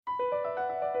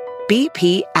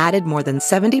BP added more than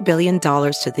 $70 billion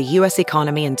to the U.S.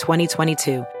 economy in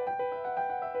 2022.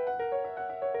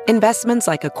 Investments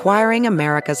like acquiring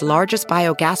America's largest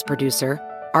biogas producer,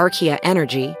 Archaea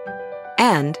Energy,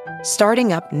 and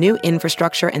starting up new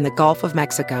infrastructure in the Gulf of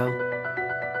Mexico.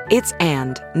 It's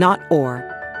and, not or.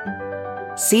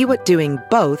 See what doing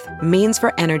both means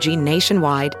for energy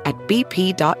nationwide at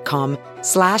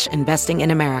bp.com/investing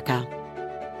in America.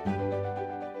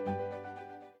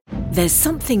 There's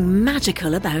something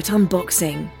magical about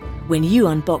unboxing. When you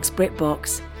unbox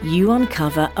BritBox, you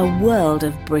uncover a world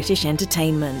of British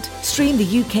entertainment. Stream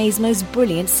the UK's most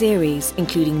brilliant series,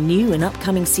 including new and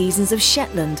upcoming seasons of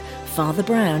Shetland, Father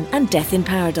Brown and Death in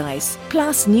Paradise.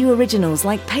 Plus new originals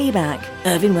like Payback,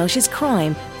 Irving Welsh's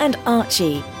Crime and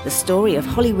Archie, the story of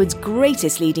Hollywood's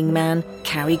greatest leading man,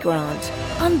 Cary Grant.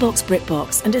 Unbox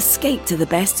BritBox and escape to the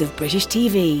best of British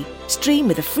TV. Stream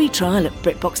with a free trial at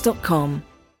BritBox.com.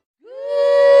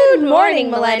 Good morning,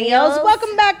 millennials.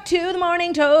 Welcome back to the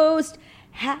Morning Toast.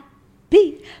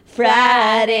 Happy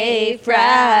Friday,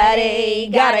 Friday.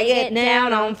 Gotta get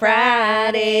down on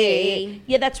Friday.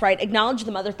 Yeah, that's right. Acknowledge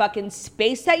the motherfucking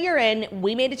space that you're in.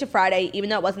 We made it to Friday, even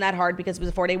though it wasn't that hard because it was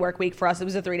a 4-day work week. For us, it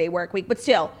was a 3-day work week. But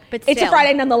still, it's a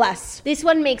Friday nonetheless. This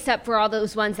one makes up for all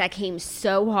those ones that came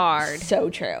so hard. So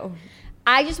true.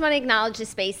 I just want to acknowledge the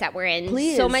space that we're in.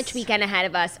 Please. So much weekend ahead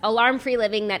of us. Alarm-free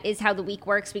living, that is how the week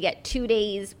works. We get 2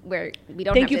 days where we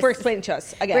don't Thank you for explaining to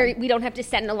us again. Where we don't have to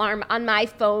set an alarm on my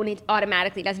phone. It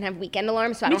automatically doesn't have weekend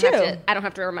alarms, so I don't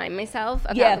have to remind myself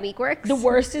of how the week works. The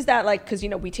worst is that, like, because, you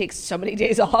know, we take so many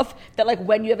days off that, like,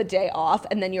 when you have a day off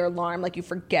and then your alarm, like, you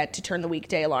forget to turn the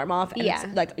weekday alarm off and it's,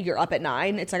 like, you're up at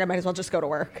 9. It's like, I might as well just go to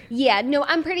work. Yeah, no,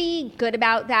 I'm pretty good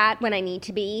about that when I need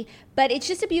to be. But it's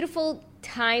just a beautiful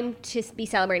time to be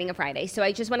celebrating a Friday. So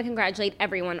I just want to congratulate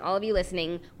everyone, all of you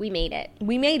listening. We made it.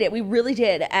 We made it. We really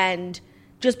did. And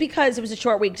just because it was a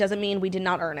short week doesn't mean we did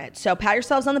not earn it. So pat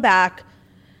yourselves on the back,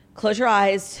 close your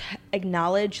eyes,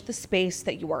 acknowledge the space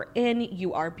that you are in.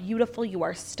 You are beautiful, you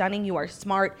are stunning, you are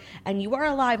smart, and you are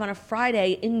alive on a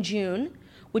Friday in June,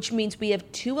 which means we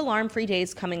have 2 alarm-free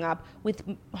days coming up with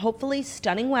hopefully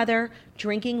stunning weather,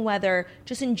 drinking weather.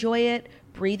 Just enjoy it,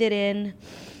 breathe it in.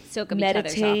 Soak up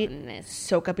meditate, each other's awesomeness.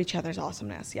 Soak up each other's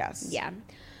awesomeness, yes. Yeah.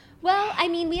 Well, I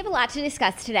mean, we have a lot to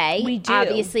discuss today. We do.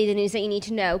 Obviously, the news that you need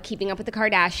to know, keeping up with the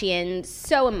Kardashians,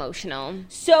 so emotional.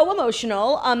 So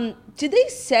emotional. Did they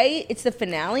say it's the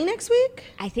finale next week?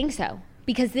 I think so.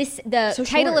 Because the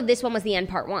title of this one was The End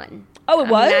Part 1. Oh, it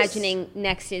was? I'm imagining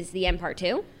next is The End Part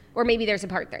 2. Or maybe there's a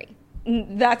Part 3.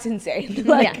 That's insane.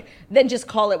 Then just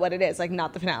call it what it is, like,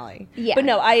 not the finale. Yeah. But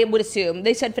no, I would assume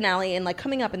they said finale and, like,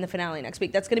 coming up in the finale next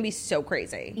week. That's going to be so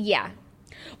crazy. Yeah.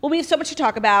 Well, we have so much to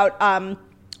talk about.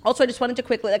 Also, I just wanted to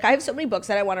quickly, like, I have so many books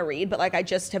that I want to read, but, like, I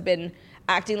just have been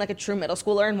acting like a true middle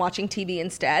schooler and watching TV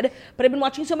instead. But I've been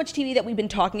watching so much TV that we've been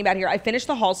talking about here. I finished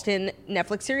the Halston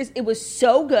Netflix series. It was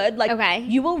so good. Like,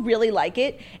 you will really like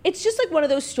it. It's just like one of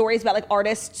those stories about, like,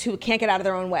 artists who can't get out of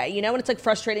their own way, you know? And it's, like,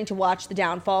 frustrating to watch the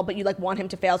downfall, but you, like, want him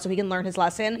to fail so he can learn his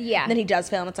lesson. Yeah. And then he does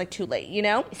fail and it's, like, too late, you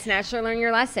know? Snatch or learn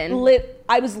your lesson.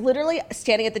 I was literally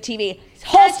standing at the TV,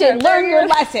 Halston, learn your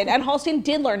lesson. And Halston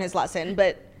did learn his lesson,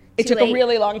 but it took a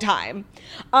really long time.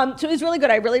 So it was really good.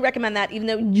 I really recommend that, even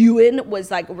though Ewan was,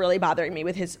 like, really bothering me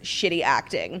with his shitty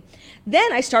acting.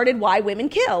 Then I started Why Women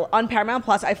Kill on Paramount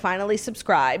Plus. I finally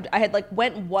subscribed. I had, like,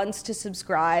 went once to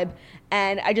subscribe,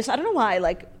 and I don't know why,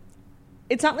 like,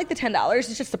 it's not like the $10.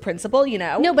 It's just the principle, you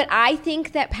know? No, but I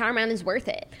think that Paramount is worth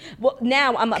it. Well,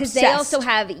 now I'm obsessed. Because they also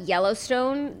have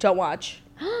Yellowstone. Don't watch.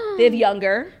 They have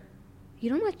Younger. You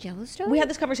don't watch Yellowstone? We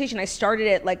had this conversation. I started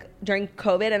it, like, during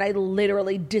COVID, and I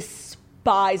literally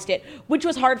despised it, which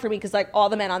was hard for me because, like, all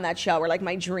the men on that show were, like,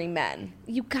 my dream men.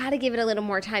 You got to give it a little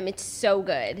more time. It's so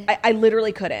good. I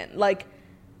literally couldn't. Like,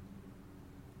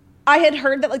 I had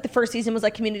heard that, like, the first season was,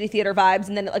 like, community theater vibes,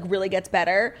 and then it, like, really gets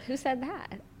better. Who said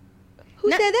that? Who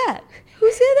said that?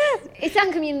 Who said that? It's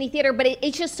not community theater, but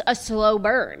it's just a slow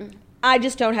burn. I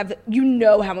just don't have, you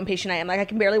know how impatient I am. Like, I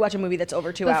can barely watch a movie that's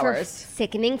over 2 hours. For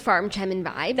sickening farm chemin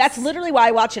vibes. That's literally why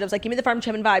I watched it. I was like, give me the farm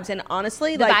chemin vibes. And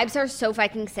honestly, the vibes are so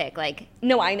fucking sick. Like,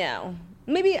 no, I know.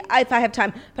 Maybe if I have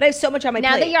time, but I have so much on my plate.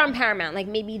 Now that you're on Paramount, like,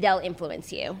 maybe they'll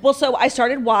influence you. Well, so I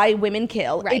started Why Women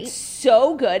Kill. Right. It's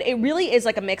so good. It really is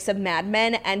like a mix of Mad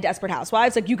Men and Desperate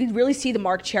Housewives. Like, you can really see the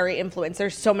Mark Cherry influence.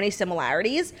 There's so many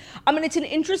similarities. I mean, it's an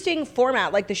interesting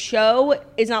format. Like, the show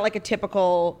is not like a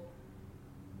typical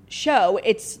show,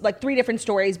 it's like 3 different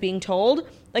stories being told.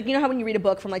 Like, you know how when you read a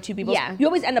book from like 2 people, you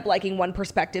always end up liking one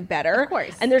perspective better. Of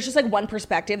course. And there's just like one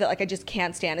perspective that like I just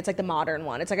can't stand. It's like the modern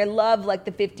one. It's like I love like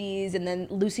the 50s, and then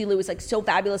Lucy Liu is like so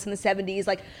fabulous in the 70s.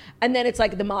 Like, and then it's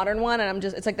like the modern one, and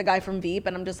it's like the guy from Veep,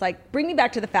 and I'm just like, bring me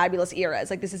back to the fabulous eras.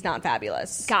 Like, this is not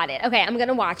fabulous. Got it. Okay, I'm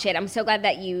gonna watch it. I'm so glad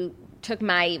that you took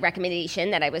my recommendation,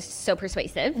 that I was so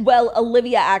persuasive. Well,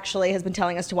 Olivia actually has been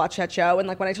telling us to watch that show, and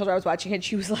like when I told her I was watching it,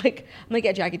 she was like, I'm like,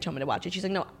 yeah, Jackie told me to watch it. She's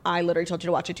like, no, I literally told you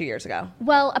to watch it 2 years ago.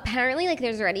 Well, apparently like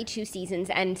there's already 2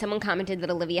 seasons, and someone commented that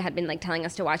Olivia had been like telling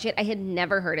us to watch it. I had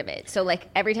never heard of it. So like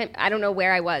every time, I don't know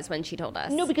where I was when she told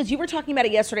us. No, because you were talking about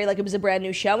it yesterday like it was a brand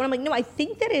new show, and I'm like, no, I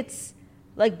think that it's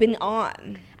like been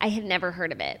on. I had never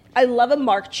heard of it. I love a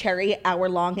Mark Cherry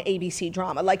hour-long ABC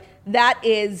drama. Like, that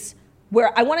is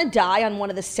where I want to die on one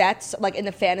of the sets, like in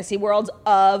the fantasy worlds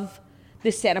of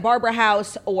the Santa Barbara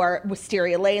house or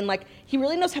Wisteria Lane. Like, he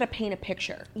really knows how to paint a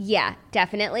picture. Yeah,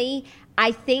 definitely.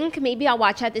 I think maybe I'll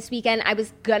watch that this weekend. I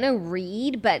was gonna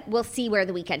read, but we'll see where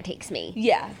the weekend takes me.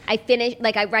 Yeah. I finished,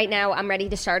 right now, I'm ready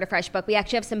to start a fresh book. We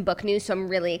actually have some book news, so I'm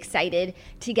really excited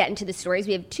to get into the stories.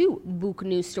 We have 2 book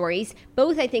news stories.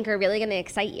 Both, I think, are really gonna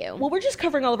excite you. Well, we're just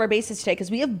covering all of our bases today because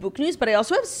we have book news, but I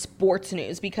also have sports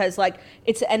news because, like,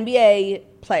 it's the NBA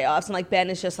playoffs, and, like,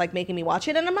 Ben is just, like, making me watch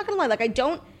it. And I'm not gonna lie, like, I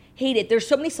don't hate it. There's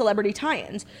so many celebrity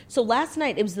tie-ins. So last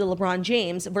night it was the LeBron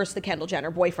James versus the Kendall Jenner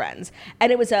boyfriends,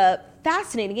 and it was a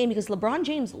fascinating game because LeBron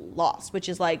James lost, which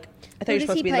is like, I thought you were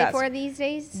supposed to be the best. Who does he play for these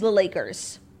days? The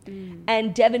Lakers.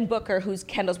 And Devin Booker, who's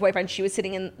Kendall's boyfriend, she was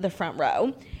sitting in the front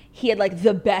row. He had like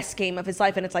the best game of his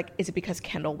life, and it's like, is it because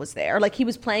Kendall was there? Like, he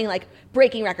was playing like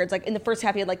breaking records. Like in the first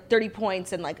half he had like 30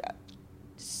 points and like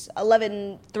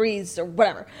 11 threes or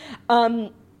whatever.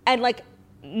 And like,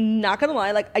 not gonna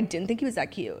lie, like, I didn't think he was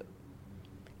that cute.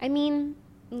 I mean,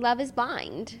 love is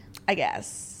blind, I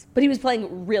guess. But he was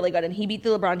playing really good, and he beat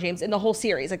the LeBron James in the whole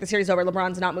series. Like, the series over,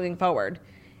 LeBron's not moving forward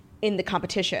in the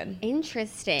competition.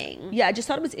 Interesting. Yeah, I just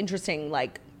thought it was interesting,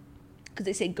 like, because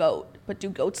they say GOAT, but do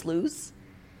goats lose?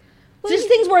 Well, just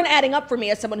things weren't adding up for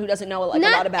me as someone who doesn't know like a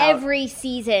lot about. Not every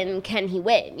season can he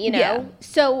win, you know? Yeah.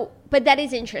 So, but that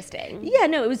is interesting. Yeah,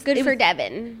 no, it was good for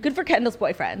Devin. Good for Kendall's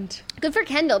boyfriend. Good for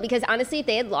Kendall, because honestly, if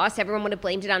they had lost, everyone would have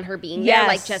blamed it on her being Yes. there,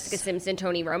 like Jessica Simpson,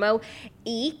 Tony Romo.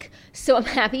 Eek. So I'm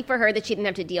happy for her that she didn't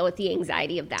have to deal with the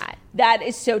anxiety of that. That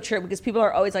is so true, because people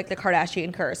are always like the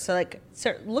Kardashian curse. So like,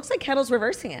 looks like Kendall's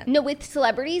reversing it. No, with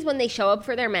celebrities, when they show up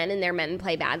for their men and their men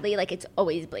play badly, like it's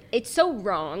always it's so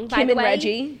wrong. Kim and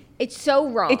Reggie. It's so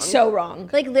wrong. It's so wrong.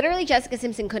 Like, literally, Jessica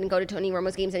Simpson couldn't go to Tony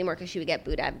Romo's games anymore because she would get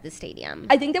booed out of the stadium.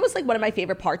 I think that was like one of my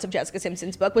favorite parts of Jessica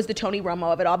Simpson's book was the Tony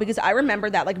Romo of it all, because I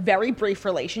remember that like very brief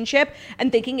relationship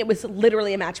and thinking it was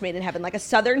literally a match made in heaven, like a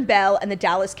Southern Belle and the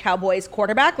Dallas Cowboys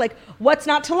quarterback. Like, what's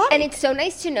not to like? And it's so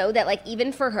nice to know that, like,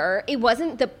 even for her, it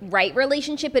wasn't the right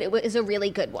relationship, but it was a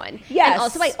really good one. Yes. And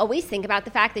also, I always think about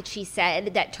the fact that she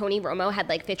said that Tony Romo had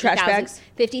like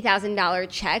 $50,000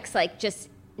 checks, like just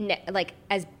like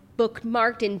as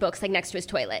bookmarked in books, like next to his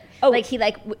toilet. Oh. Like he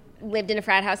lived in a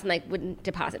frat house and like wouldn't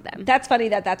deposit them. That's funny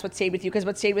that's what stayed with you, because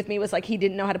what stayed with me was like he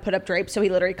didn't know how to put up drapes, so he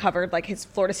literally covered like his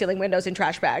floor to ceiling windows in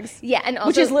trash bags. Yeah, and also,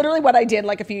 which is literally what I did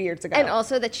like a few years ago. And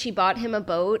also that she bought him a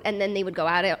boat, and then they would go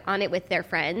out on it with their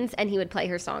friends, and he would play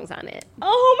her songs on it.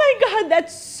 Oh my God,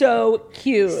 that's so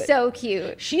cute. So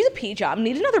cute. She's a peach. I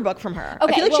need another book from her.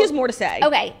 Okay, I feel like she has more to say.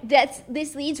 Okay,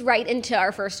 this leads right into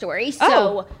our first story.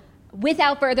 So.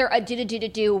 Without further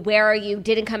ado, where are you?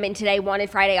 Didn't come in today, wanted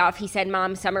Friday off. He said,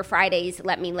 Mom, summer Fridays,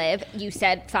 let me live. You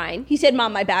said, fine. He said,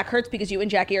 Mom, my back hurts because you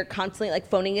and Jackie are constantly like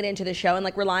phoning it into the show and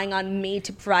like relying on me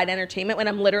to provide entertainment when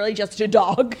I'm literally just a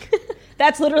dog.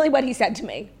 That's literally what he said to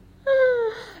me.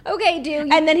 Okay,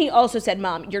 dude. And then he also said,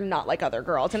 Mom, you're not like other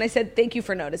girls. And I said, thank you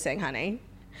for noticing, honey.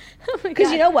 Oh my God.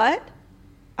 Because you know what?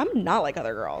 I'm not like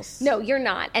other girls. No, you're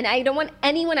not. And I don't want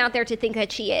anyone out there to think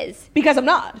that she is. Because I'm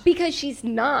not. Because she's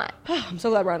not. I'm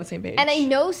so glad we're on the same page. And I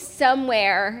know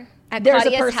somewhere at there's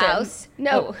Claudia's a person. house.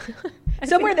 No. Oh.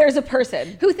 Somewhere there's a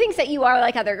person. Who thinks that you are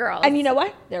like other girls. And you know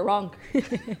what? They're wrong.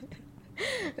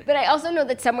 But I also know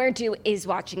that somewhere Do is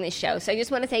watching this show. So I just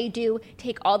want to say, Do,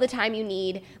 take all the time you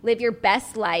need. Live your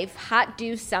best life. Hot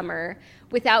Do summer.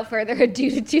 Without further ado,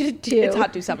 It's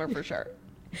hot Do summer for sure.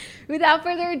 Without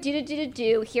further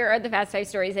ado, here are the Fast 5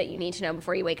 stories that you need to know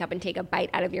before you wake up and take a bite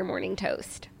out of your morning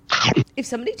toast. If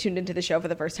somebody tuned into the show for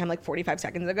the first time like 45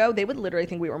 seconds ago, they would literally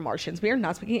think we were Martians. We are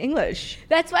not speaking English.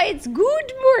 That's why it's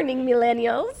good morning,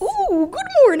 millennials. Ooh, good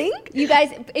morning. You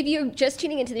guys, if you're just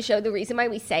tuning into the show, the reason why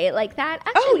we say it like that,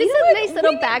 actually, this is a nice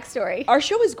little backstory. Our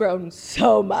show has grown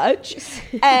so much.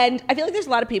 And I feel like there's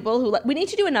a lot of people who, we need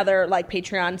to do another like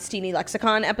Patreon Steenie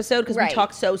Lexicon episode because we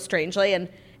talk so strangely, and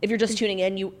If you're just tuning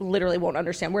in, you literally won't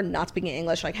understand. We're not speaking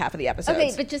English like half of the episodes.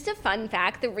 Okay, but just a fun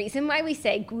fact, the reason why we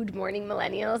say good morning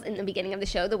millennials in the beginning of the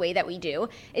show the way that we do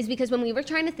is because when we were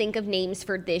trying to think of names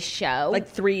for this show. Like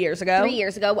 3 years ago? 3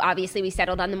 years ago, obviously we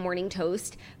settled on the morning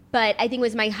toast. But I think it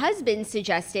was my husband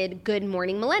suggested Good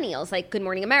Morning Millennials, like Good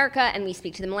Morning America, and we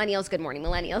speak to the millennials, Good Morning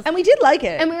Millennials. And we did like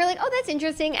it. And we were like, oh, that's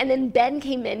interesting. And then Ben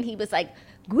came in, he was like,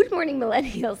 Good Morning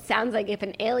Millennials sounds like if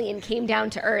an alien came down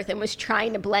to Earth and was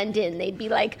trying to blend in, they'd be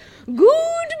like, Good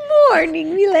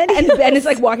Morning Millennials. And Ben is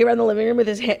like walking around the living room with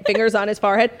his fingers on his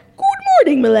forehead. Good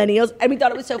morning, millennials. And we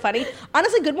thought it was so funny.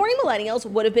 Honestly, Good Morning Millennials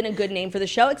would have been a good name for the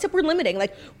show, except we're limiting.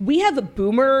 Like, we have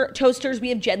boomer toasters, we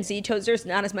have Gen Z toasters,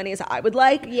 not as many as I would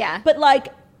like. Yeah. But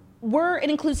like, we're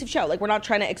an inclusive show. Like, we're not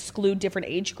trying to exclude different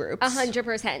age groups.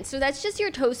 100%. So that's just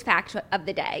your toast fact of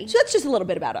the day. So that's just a little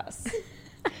bit about us.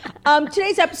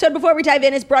 Today's episode, before we dive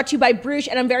in, is brought to you by Bruges,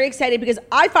 and I'm very excited because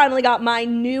I finally got my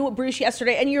new Bruges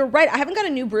yesterday. And you're right, I haven't got a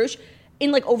new Bruges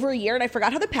in like over a year, and I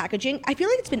forgot how the packaging, I feel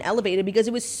like it's been elevated because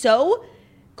it was so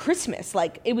Christmas.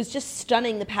 Like, it was just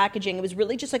stunning, the packaging. It was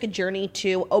really just like a journey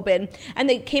to open. And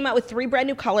they came out with 3 brand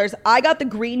new colors. I got the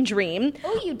Green Dream.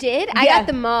 Oh, you did? I got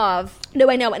the mauve. No,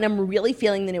 I know, and I'm really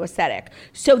feeling the new aesthetic.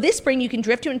 So this spring, you can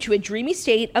drift into a dreamy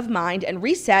state of mind and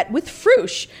reset with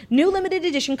Fruche, new limited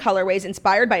edition colorways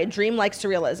inspired by a dream-like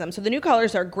surrealism. So the new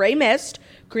colors are Gray Mist,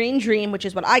 Green Dream, which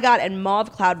is what I got, and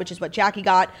Mauve Cloud, which is what Jackie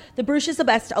got. The Bruche is the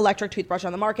best electric toothbrush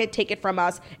on the market. Take it from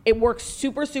us. It works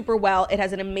super, super well. It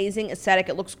has an amazing aesthetic.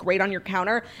 It looks great on your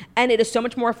counter, and it is so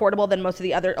much more affordable than most of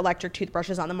the other electric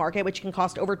toothbrushes on the market, which can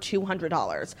cost over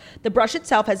 $200. The brush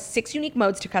itself has 6 unique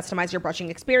modes to customize your brushing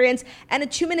experience, and a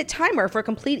 2-minute timer for a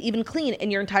complete even clean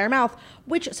in your entire mouth,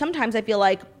 which sometimes I feel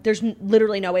like there's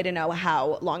literally no way to know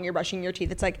how long you're brushing your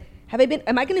teeth. It's like,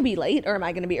 am I going to be late or am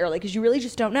I going to be early? Because you really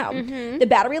just don't know. Mm-hmm. The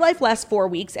battery life lasts 4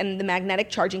 weeks, and the magnetic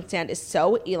charging stand is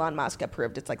so Elon Musk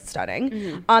approved. It's like stunning.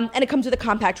 Mm-hmm. And it comes with a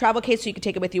compact travel case so you can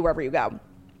take it with you wherever you go.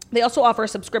 They also offer a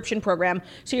subscription program,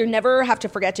 so you never have to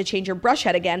forget to change your brush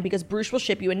head again, because Bruche will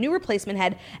ship you a new replacement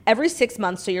head every 6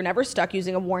 months, so you're never stuck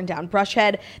using a worn-down brush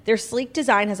head. Their sleek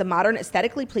design has a modern,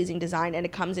 aesthetically pleasing design, and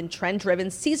it comes in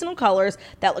trend-driven seasonal colors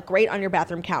that look great on your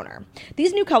bathroom counter.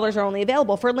 These new colors are only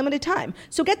available for a limited time,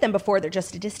 so get them before they're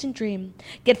just a distant dream.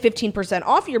 Get 15%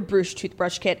 off your Bruche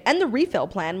toothbrush kit and the refill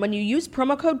plan when you use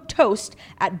promo code TOAST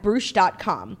at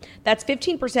Bruche.com. That's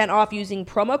 15% off using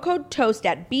promo code TOAST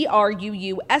at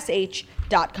BRUUSH.com.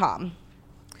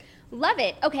 Love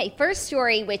it. Okay, first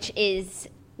story, which is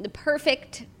the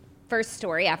perfect first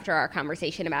story after our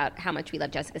conversation about how much we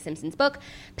love Jessica Simpson's book.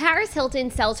 Paris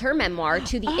Hilton sells her memoir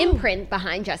to the imprint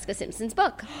behind Jessica Simpson's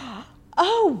book.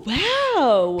 Oh,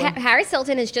 wow. Paris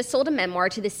Hilton has just sold a memoir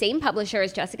to the same publisher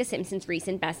as Jessica Simpson's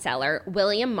recent bestseller,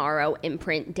 William Morrow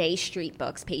imprint Day Street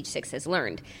Books, Page 6 has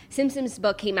learned. Simpson's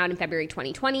book came out in February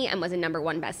 2020 and was a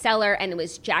 #1 bestseller, and it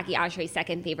was Jackie Ashre's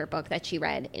second favorite book that she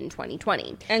read in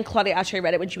 2020. And Claudia Ashray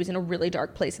read it when she was in a really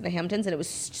dark place in the Hamptons, and it was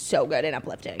so good and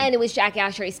uplifting. And it was Jackie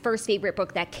Ashre's first favorite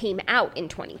book that came out in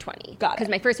 2020. Got it. Because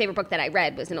my first favorite book that I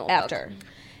read was an old book.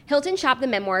 Hilton shopped the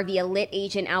memoir via lit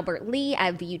agent Albert Lee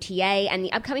of UTA, and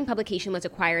the upcoming publication was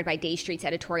acquired by Day Street's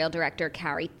editorial director,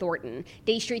 Carrie Thornton.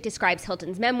 Day Street describes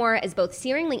Hilton's memoir as both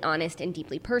searingly honest and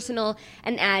deeply personal,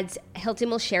 and adds Hilton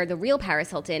will share the real Paris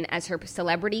Hilton as her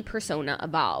celebrity persona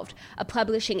evolved. A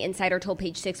publishing insider told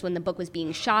Page 6 when the book was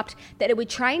being shopped that it would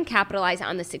try and capitalize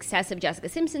on the success of Jessica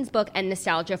Simpson's book and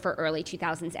nostalgia for early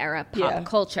 2000s era pop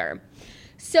culture.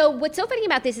 So what's so funny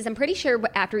about this is I'm pretty sure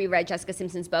after we read Jessica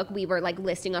Simpson's book, we were like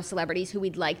listing off celebrities who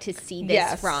we'd like to see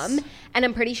this from. And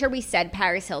I'm pretty sure we said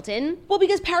Paris Hilton. Well,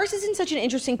 because Paris is in such an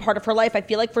interesting part of her life. I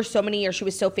feel like for so many years she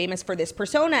was so famous for this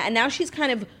persona, and now she's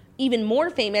kind of even more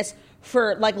famous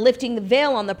for like lifting the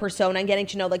veil on the persona and getting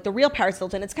to know like the real Paris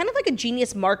Hilton. It's kind of like a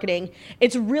genius marketing.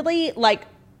 It's really like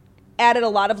added a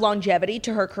lot of longevity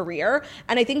to her career.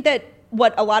 And I think that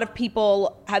what a lot of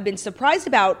people have been surprised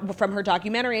about from her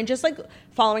documentary and just like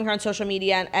following her on social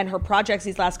media and her projects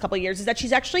these last couple of years is that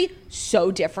she's actually so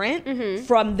different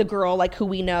from the girl like who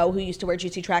we know who used to wear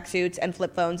juicy tracksuits and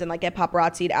flip phones and like get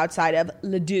paparazzi'd outside of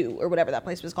Le Doux or whatever that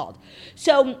place was called.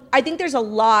 So I think there's a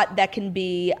lot that can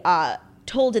be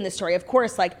told in this story. Of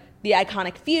course, like the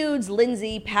iconic feuds,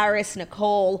 Lindsay, Paris,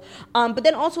 Nicole, but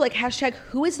then also like hashtag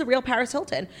who is the real Paris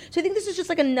Hilton? So I think this is just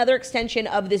like another extension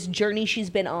of this journey she's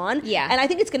been on. Yeah. And I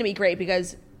think it's going to be great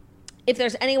because if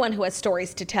there's anyone who has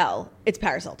stories to tell, it's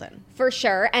Paris Hilton. For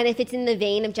sure. And if it's in the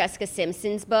vein of Jessica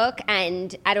Simpson's book,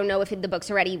 and I don't know if the book's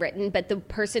already written, but the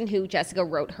person who Jessica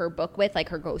wrote her book with, like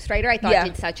her ghostwriter, I thought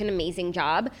did such an amazing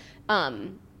job.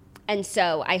 And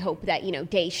so I hope that,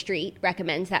 Day Street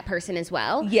recommends that person as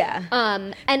well. Yeah.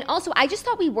 And also, I just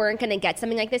thought we weren't going to get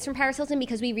something like this from Paris Hilton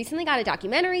because we recently got a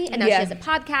documentary and now she has a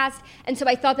podcast. And so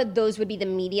I thought that those would be the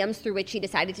mediums through which she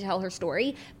decided to tell her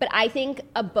story. But I think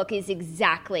a book is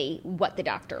exactly what the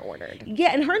doctor ordered.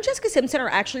 Yeah, and her and Jessica Simpson are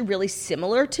actually really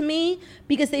similar to me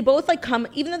because they both like come,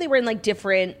 even though they were in like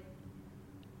different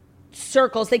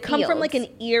circles, they come from like an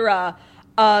era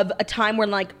of a time when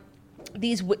like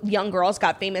these young girls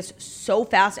got famous so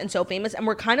fast and so famous and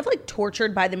were kind of like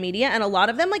tortured by the media, and a lot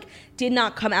of them like did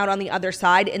not come out on the other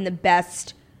side in the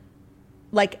best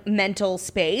like mental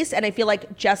space. And I feel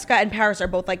like Jessica and Paris are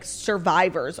both like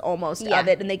survivors almost of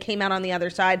it, and they came out on the other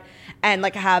side and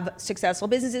like have successful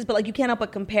businesses, but like you can't help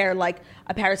but compare like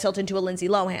a Paris Hilton to a Lindsay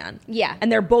Lohan. Yeah.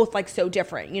 And they're both like so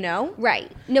different,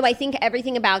 Right. No, I think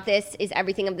everything about this is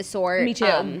everything of the sort. Me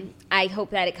too. I hope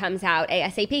that it comes out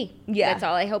ASAP. Yeah. That's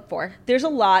all I hope for. There's a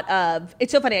lot of,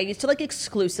 it's so funny, I used to like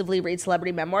exclusively read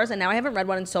celebrity memoirs, and now I haven't read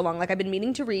one in so long. Like I've been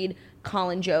meaning to read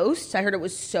Colin Jost. I heard it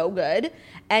was so good.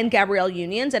 And Gabrielle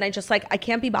Union's, and I just like, I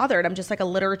can't be bothered. I'm just like a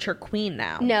literature queen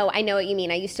now. No, I know what you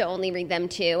mean. I used to only read them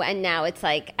too, and now it's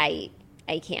like I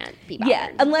can't be bothered.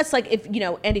 Yeah, unless like if,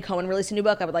 Andy Cohen released a new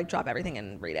book, I would like drop everything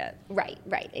and read it.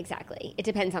 Right, exactly. It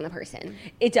depends on the person.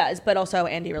 It does, but also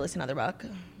Andy released another book.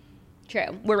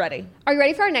 True. We're ready. Are you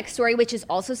ready for our next story, which is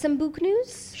also some book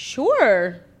news?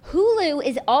 Sure. Hulu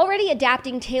is already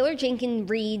adapting Taylor Jenkins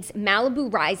Reid's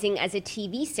Malibu Rising as a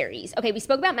TV series. Okay, we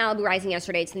spoke about Malibu Rising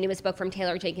yesterday. It's the newest book from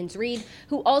Taylor Jenkins Reid,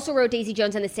 who also wrote Daisy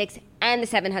Jones and the Six and The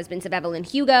Seven Husbands of Evelyn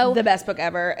Hugo. The best book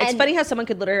ever. It's funny how someone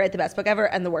could literally write the best book ever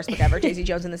and the worst book ever, Daisy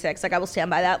Jones and the Six. Like, I will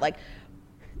stand by that. Like,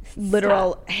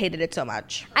 literal hated it so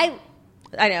much. I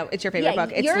know, it's your favorite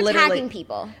book. It's you're literally attacking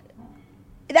people.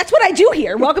 That's what I do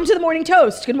here. Welcome to the Morning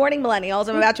Toast. Good morning, millennials.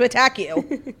 I'm about to attack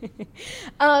you.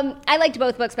 I liked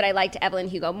both books, but I liked Evelyn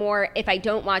Hugo more. If I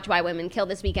don't watch Why Women Kill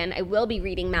this weekend, I will be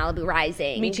reading Malibu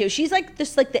Rising. Me too. She's like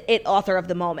just like the it author of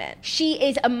the moment. She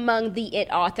is among the it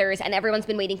authors, and everyone's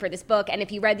been waiting for this book. And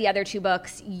if you read the other two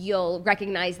books, you'll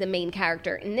recognize the main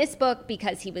character in this book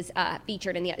because he was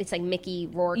featured in it's like Mickey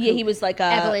Rourke. Yeah, he was like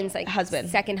Evelyn's like husband,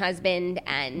 second husband,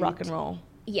 and rock and roll.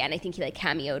 Yeah, and I think he like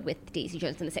cameoed with Daisy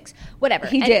Jones and the Six. Whatever.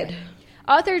 He did.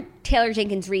 Author Taylor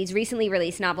Jenkins Reid's recently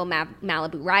released novel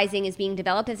Malibu Rising is being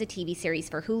developed as a TV series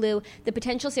for Hulu. The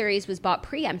potential series was bought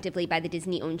preemptively by the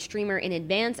Disney-owned streamer in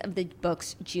advance of the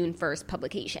book's June 1st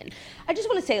publication. I just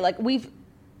want to say, like, we've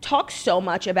talked so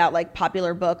much about, like,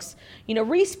 popular books.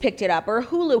 Reese picked it up, or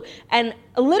Hulu, and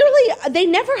literally, they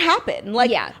never happen.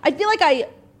 Like, yeah. I feel like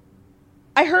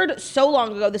I heard so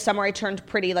long ago, The Summer I Turned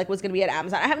Pretty, like, was going to be at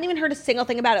Amazon. I haven't even heard a single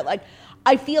thing about it. Like,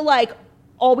 I feel like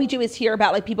all we do is hear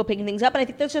about, like, people picking things up, and I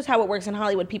think that's just how it works in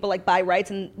Hollywood. People, like, buy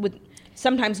rights and with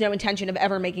sometimes no intention of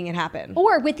ever making it happen.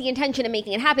 Or with the intention of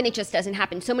making it happen, it just doesn't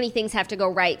happen. So many things have to go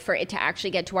right for it to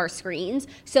actually get to our screens.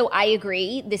 So I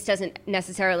agree. This doesn't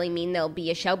necessarily mean there'll be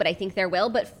a show, but I think there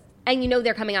will. And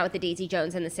they're coming out with the Daisy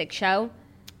Jones and the Six show.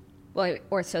 Well,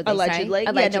 or so they Allegedly. say.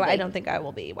 Allegedly. Yeah, no, I don't think I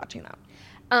will be watching that.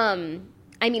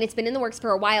 I mean, it's been in the works for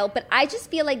a while, but I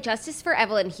just feel like justice for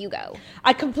Evelyn Hugo.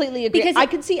 I completely agree. Because I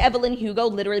could see Evelyn Hugo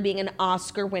literally being an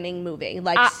Oscar-winning movie.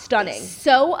 Like, stunning.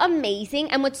 So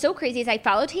amazing. And what's so crazy is I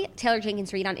follow Taylor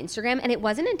Jenkins Reid on Instagram, and it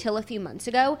wasn't until a few months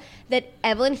ago that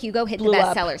Evelyn Hugo hit the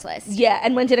bestsellers list. Yeah,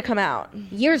 and when did it come out?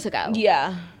 Years ago.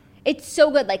 Yeah. It's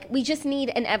so good. Like, we just need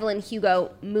an Evelyn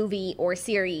Hugo movie or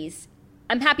series.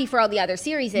 I'm happy for all the other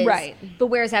series, right? But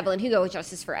where's Evelyn Hugo with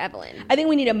Justice for Evelyn? I think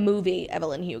we need a movie,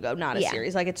 Evelyn Hugo, not a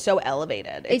series. Like, it's so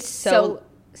elevated. It's so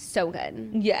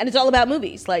good. Yeah, and it's all about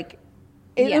movies. Like,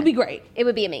 it would be great. It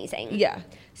would be amazing. Yeah.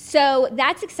 So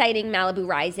that's exciting. Malibu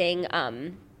Rising.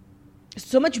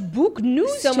 So much book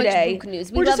news today. Much book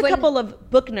news. We're just a couple of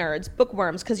book nerds,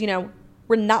 bookworms, because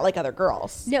we're not like other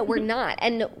girls. No, we're not.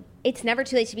 And it's never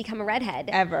too late to become a redhead.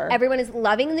 Ever. Everyone is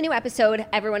loving the new episode.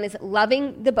 Everyone is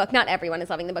loving the book. Not everyone is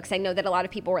loving the book, because I know that a lot of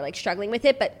people were like struggling with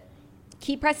it, but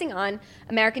keep pressing on,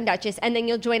 American Duchess, and then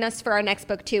you'll join us for our next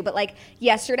book too. But like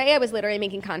yesterday, I was literally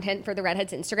making content for the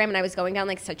Redheads Instagram, and I was going down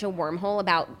like such a wormhole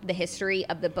about the history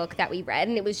of the book that we read,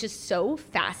 and it was just so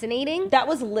fascinating. That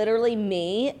was literally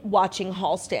me watching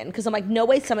Halston, because I'm like, no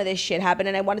way some of this shit happened,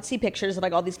 and I wanted to see pictures of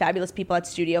like all these fabulous people at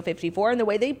Studio 54, and the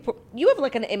way you have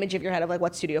like an image of your head of like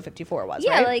what Studio 54 was,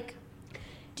 yeah, right? Like,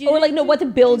 or like no, what the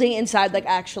building inside like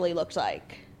actually looked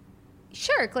like.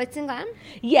 Sure, glitz and glam.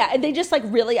 Yeah, and they just like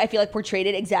really, I feel like portrayed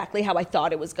it exactly how I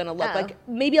thought it was going to look. Like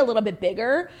maybe a little bit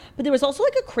bigger, but there was also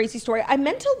like a crazy story. I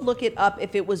meant to look it up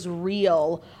if it was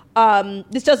real.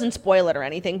 This doesn't spoil it or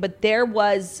anything, but there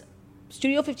was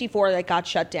Studio 54 that got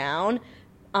shut down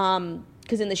because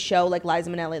because in the show, like, Liza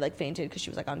Minnelli, like, fainted because she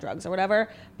was, like, on drugs or whatever,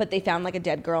 but they found, like, a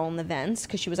dead girl in the vents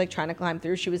because she was, like, trying to climb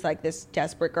through. She was, like, this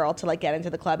desperate girl to, like, get into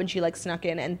the club, and she, like, snuck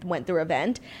in and went through a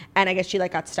vent, and I guess she,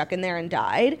 like, got stuck in there and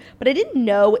died, but I didn't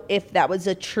know if that was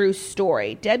a true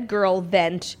story. Dead girl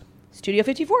vent, Studio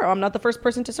 54. Oh, I'm not the first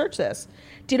person to search this.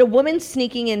 Did a woman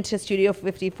sneaking into Studio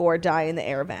 54 die in the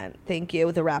air vent? Thank you,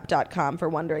 TheWrap.com, for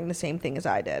wondering the same thing as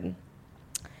I did.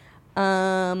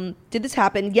 Did this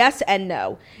happen? Yes and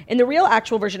no. In the real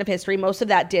actual version of history, most of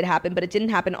that did happen, but it didn't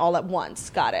happen all at once.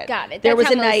 Got it. There was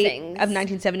a night of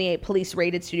 1978, police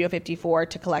raided Studio 54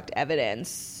 to collect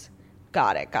evidence.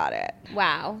 Got it.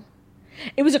 Wow.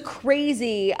 It was a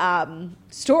crazy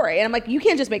story, and I'm like, you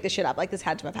can't just make this shit up. Like, this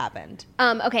had to have happened.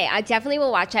 Okay, I definitely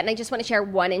will watch that, and I just want to share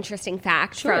one interesting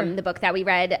fact from the book that we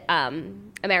read,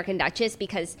 American Duchess,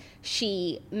 because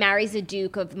she marries a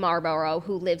Duke of Marlborough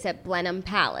who lives at Blenheim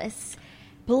Palace.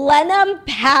 Blenheim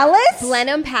Palace?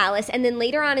 Blenheim Palace, and then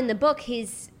later on in the book,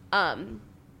 his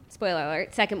spoiler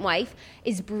alert, second wife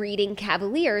is breeding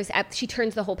cavaliers. She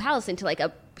turns the whole palace into like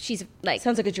a. She's like,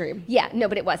 sounds like a dream. Yeah, no,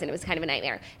 but it wasn't. It was kind of a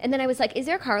nightmare. And then I was like, is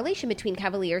there a correlation between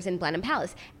Cavaliers and Blenheim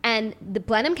Palace? And the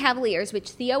Blenheim Cavaliers, which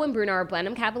Theo and Bruno are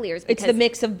Blenheim Cavaliers. It's the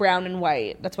mix of brown and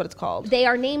white. That's what it's called. They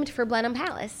are named for Blenheim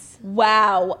Palace.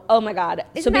 Wow. Oh my God.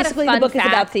 Isn't so basically the book is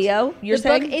about Theo, you're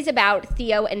saying? The book is about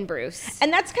Theo and Bruce.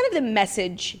 And that's kind of the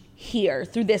message here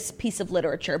through this piece of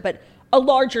literature, but a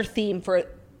larger theme for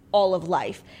all of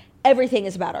life. Everything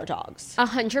is about our dogs.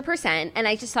 100%. And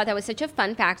I just thought that was such a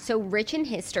fun fact. So rich in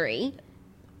history.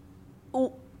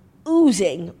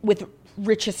 Oozing with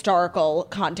rich historical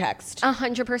context.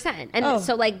 100%. And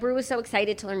so, like, Brew was so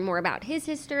excited to learn more about his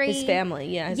history. His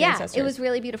family, his ancestors. It was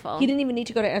really beautiful. He didn't even need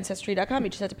to go to Ancestry.com.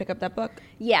 He just had to pick up that book.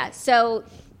 Yeah, so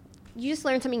you just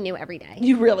learn something new every day.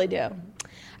 You really do. Are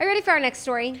you ready for our next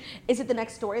story? Is it the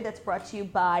next story that's brought to you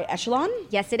by Echelon?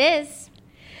 Yes, it is.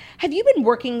 Have you been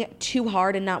working too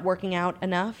hard and not working out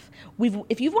enough?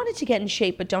 If you've wanted to get in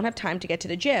shape but don't have time to get to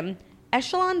the gym,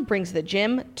 Echelon brings the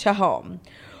gym to home.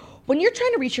 When you're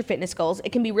trying to reach your fitness goals,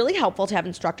 it can be really helpful to have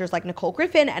instructors like Nicole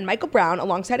Griffin and Michael Brown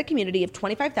alongside a community of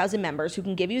 25,000 members who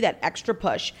can give you that extra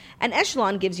push. And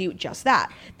Echelon gives you just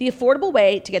that. The affordable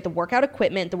way to get the workout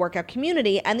equipment, the workout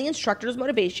community, and the instructor's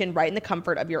motivation right in the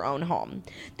comfort of your own home.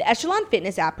 The Echelon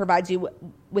Fitness app provides you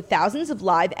with thousands of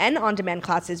live and on-demand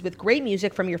classes with great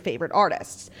music from your favorite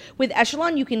artists. With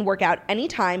Echelon, you can work out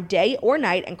anytime, day or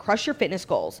night, and crush your fitness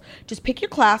goals. Just pick your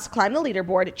class, climb the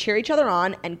leaderboard, cheer each other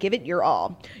on, and give it your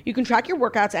all. You can track your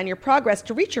workouts and your progress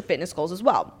to reach your fitness goals as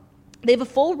well. They have a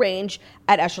full range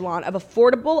at Echelon of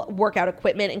affordable workout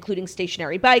equipment, including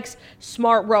stationary bikes,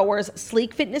 smart rowers,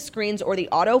 sleek fitness screens, or the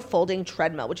auto-folding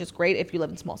treadmill, which is great if you live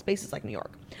in small spaces like New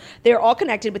York. They are all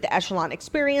connected with the Echelon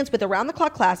experience with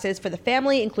around-the-clock classes for the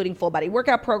family, including full-body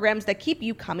workout programs that keep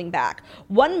you coming back.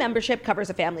 One membership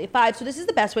covers a family of 5, so this is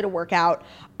the best way to work out,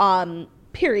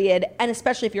 period, and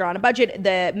especially if you're on a budget.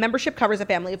 The membership covers a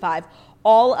family of 5.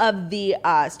 All of the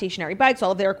stationary bikes,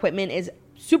 all of their equipment is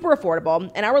super affordable,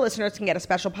 and our listeners can get a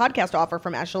special podcast offer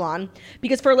from Echelon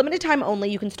because for a limited time only,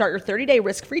 you can start your 30-day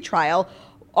risk-free trial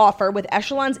offer with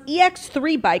Echelon's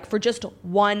EX3 bike for just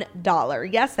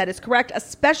 $1. Yes, that is correct. A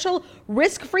special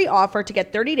risk-free offer to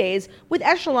get 30 days with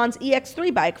Echelon's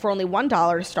EX3 bike for only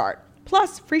 $1 to start.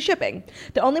 Plus free shipping.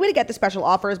 The only way to get the special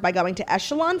offer is by going to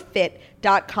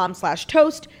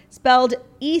echelonfit.com/toast, spelled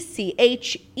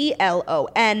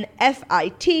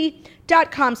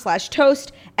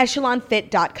ECHELONFIT.com/toast,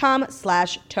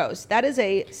 echelonfit.com/toast. That is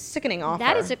a sickening offer.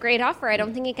 That is a great offer. I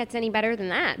don't think it gets any better than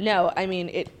that. No, I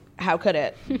mean, how could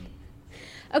it?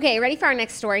 Okay, ready for our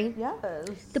next story? Yes.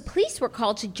 The police were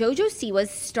called to JoJo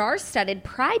Siwa's star-studded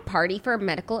pride party for a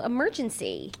medical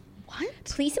emergency. What?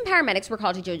 Police and paramedics were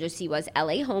called to JoJo Siwa's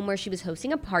LA home where she was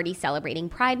hosting a party celebrating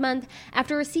Pride Month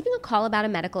after receiving a call about a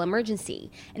medical emergency.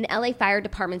 An LA Fire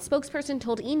Department spokesperson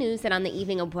told E! News that on the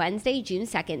evening of Wednesday, June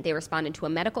 2nd, they responded to a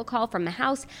medical call from the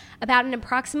house about an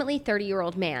approximately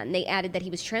 30-year-old man. They added that he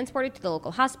was transported to the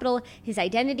local hospital. His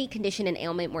identity, condition, and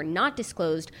ailment were not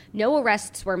disclosed. No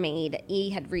arrests were made. E!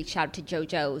 had reached out to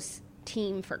JoJo's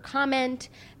team for comment,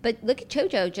 but look at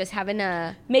JoJo just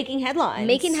making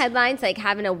headlines, like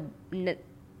having a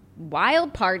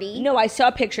wild party. No, I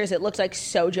saw pictures. It looks like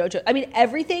so JoJo. I mean,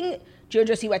 everything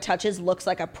JoJo Siwa touches looks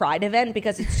like a pride event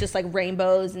because it's just like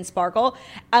rainbows and sparkle.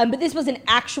 But this was an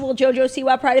actual JoJo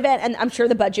Siwa pride event, and I'm sure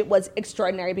the budget was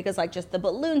extraordinary because like just the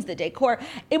balloons, the decor,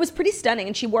 it was pretty stunning.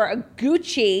 And she wore a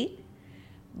Gucci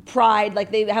pride,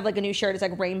 like they have like a new shirt, it's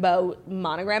like rainbow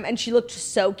monogram, and she looked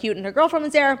so cute, and her girlfriend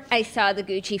was there. I saw the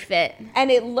Gucci fit,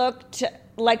 and it looked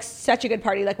like such a good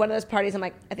party. Like one of those parties I'm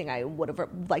like, I think I would have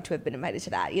liked to have been invited to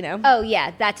that, you know? Oh,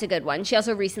 yeah, that's a good one. She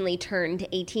also recently turned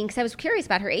 18 because I was curious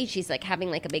about her age. She's like having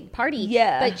like a big party.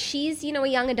 Yeah. But she's, you know, a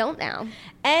young adult now.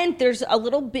 And there's a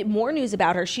little bit more news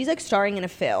about her. She's like starring in a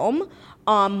film.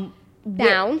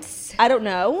 Bounce. I don't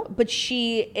know, but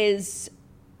she is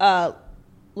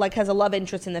like has a love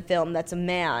interest in the film that's a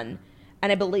man.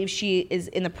 And I believe she is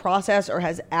in the process or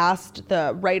has asked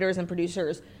the writers and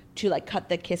producers to like cut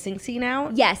the kissing scene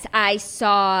out. Yes, I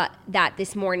saw that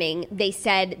this morning. They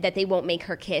said that they won't make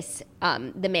her kiss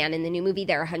the man in the new movie.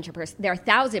 They're 100%, they're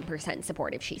 1,000%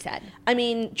 supportive, she said. I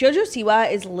mean, JoJo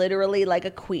Siwa is literally like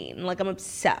a queen. Like I'm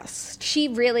obsessed. She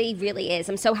really, really is.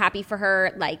 I'm so happy for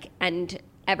her, like, and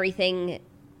everything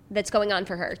that's going on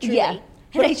for her, truly. Yeah.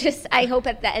 And I hope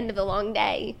at the end of the long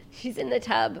day, she's in the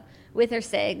tub with her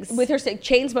cigs.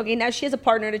 Chain smoking. Now she has a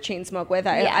partner to chain smoke with.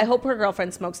 I hope her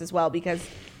girlfriend smokes as well because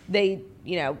they,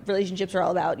 you know, relationships are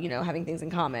all about, you know, having things in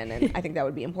common. And I think that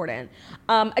would be important.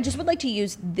 I just would like to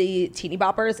use the Teeny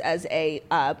Boppers as a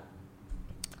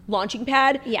launching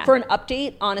pad for an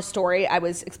update on a story I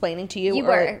was explaining to you.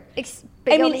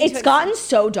 It's gotten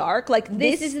so dark. Like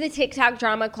this is the TikTok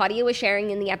drama Claudia was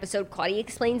sharing in the episode. Claudia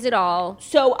explains it all.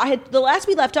 So the last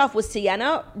we left off was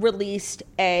Sienna released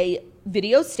a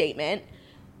video statement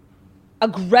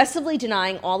aggressively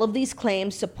denying all of these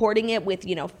claims, supporting it with,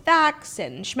 you know, facts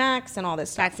and schmacks and all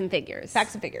this stuff. Facts and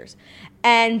figures.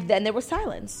 And then there was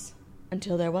silence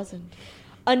until there wasn't.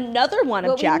 Another one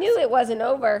of Jack's... we knew it wasn't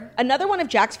over. Another one of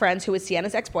Jack's friends, who is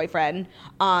Sienna's ex-boyfriend,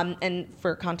 and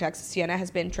for context, Sienna has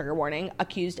been, trigger warning,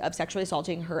 accused of sexually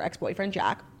assaulting her ex-boyfriend,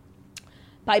 Jack,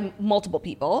 by multiple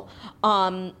people.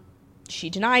 She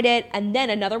denied it, and then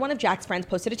another one of Jack's friends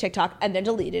posted a TikTok and then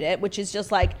deleted it, which is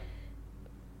just like,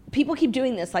 people keep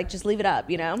doing this, like, just leave it up,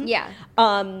 you know? Yeah.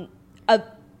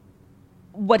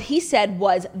 What he said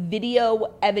was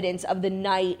video evidence of the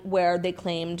night where they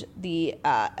claimed the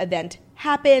event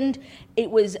happened.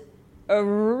 It was a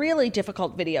really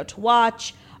difficult video to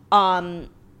watch. And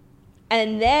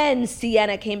then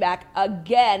Sienna came back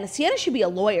again. Sienna should be a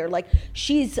lawyer. Like,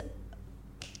 she's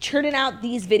churning out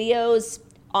these videos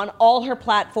on all her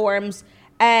platforms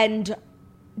and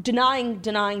denying.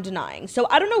 So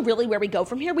I don't know really where we go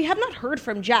from here. We have not heard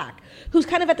from Jack, who's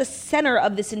kind of at the center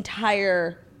of this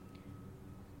entire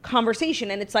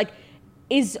conversation. And it's like,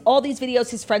 is all these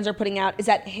videos his friends are putting out, is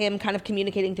that him kind of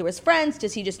communicating through his friends?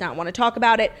 Does he just not want to talk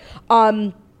about it?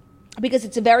 Because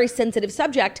it's a very sensitive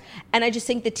subject. And I just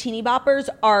think the Teeny Boppers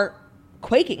are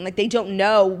quaking. Like, they don't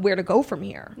know where to go from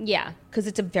here. Yeah. Because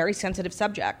it's a very sensitive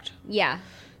subject. Yeah.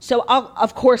 So I'll,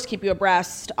 of course, keep you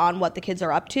abreast on what the kids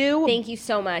are up to. Thank you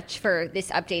so much for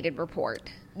this updated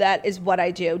report. That is what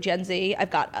I do. Gen Z, I've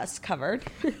got us covered.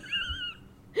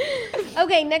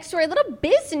 Okay, next story. A little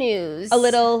biz news.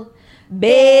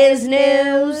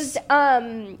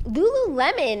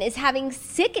 Lululemon is having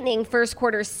sickening first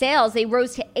quarter sales. They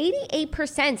rose to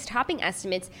 88%, topping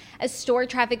estimates as store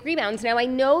traffic rebounds. Now, I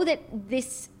know that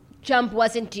this jump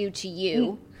wasn't due to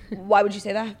you. Why would you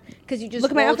say that? Because you just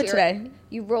look at my outfit today.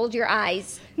 You rolled your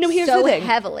eyes here's so the thing.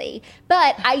 heavily.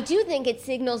 But I do think it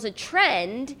signals a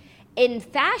trend in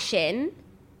fashion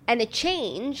and a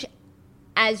change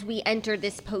as we enter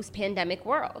this post-pandemic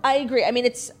world. I agree. I mean,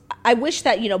 I wish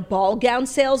that, you know, ball gown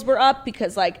sales were up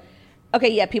because, like, okay,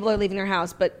 yeah, people are leaving their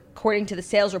house, but according to the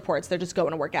sales reports, they're just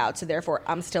going to work out. So therefore,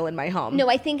 I'm still in my home. No,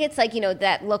 I think it's like, you know,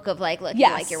 that look of like looking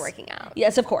like you're working out.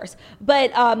 Yes, of course.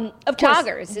 But of course,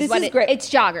 joggers is what great. It's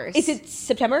joggers. Is it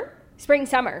September? Spring,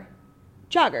 summer.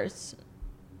 Joggers.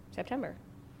 September.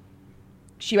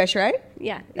 She right?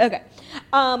 Yeah. Okay.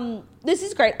 This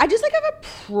is great. I just like have a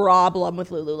problem with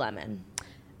Lululemon.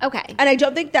 Okay. And I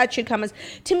don't think that should come as...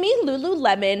 To me,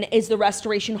 Lululemon is the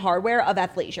Restoration Hardware of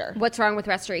athleisure. What's wrong with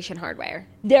Restoration Hardware?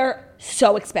 They're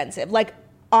so expensive. Like,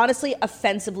 honestly,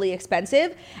 offensively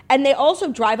expensive. And they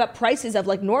also drive up prices of,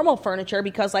 like, normal furniture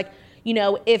because, like, you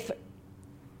know, if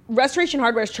Restoration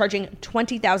Hardware is charging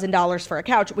 $20,000 for a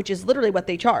couch, which is literally what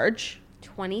they charge...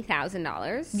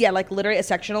 $20,000? Yeah, like, literally a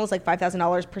sectional is, like,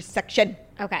 $5,000 per section.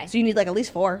 Okay. So you need, like, at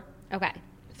least 4. Okay.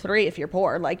 3 if you're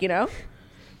poor, like, you know?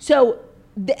 So...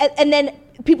 And then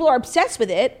people are obsessed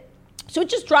with it. So it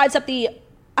just drives up I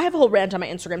have a whole rant on my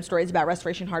Instagram stories about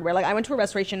Restoration Hardware. Like, I went to a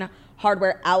Restoration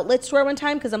Hardware outlet store one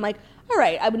time because I'm like, all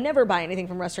right, I would never buy anything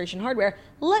from Restoration Hardware.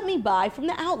 Let me buy from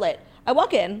the outlet. I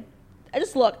walk in. I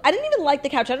just look. I didn't even like the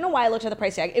couch. I don't know why I looked at the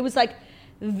price tag. It was like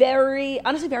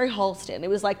honestly, very Halston. It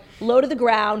was like low to the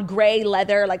ground, gray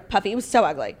leather, like puffy. It was so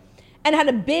ugly. And had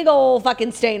a big old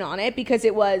fucking stain on it because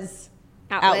it was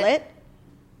outlet.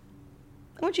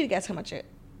 I want you to guess how much the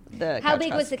couch How big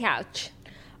cost. was the couch?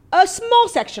 A small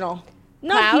sectional.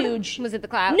 Not Cloud? huge. Was it the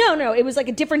Cloud? No, it was like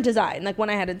a different design, like one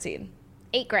I hadn't seen.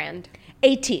 $8,000.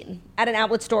 18 at an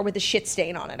outlet store with a shit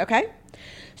stain on it, okay?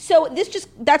 So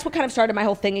that's what kind of started my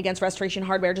whole thing against Restoration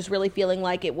Hardware, just really feeling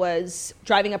like it was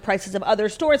driving up prices of other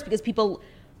stores because people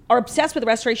are obsessed with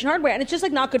Restoration Hardware, and it's just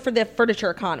like not good for the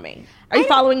furniture economy. Are you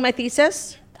following my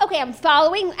thesis? Okay, I'm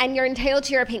following, and you're entitled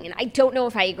to your opinion. I don't know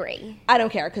if I agree. I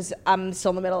don't care because I'm still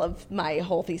in the middle of my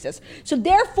whole thesis. So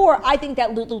therefore, I think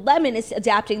that Lululemon is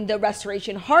adapting the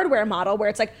Restoration Hardware model where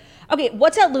it's like, okay,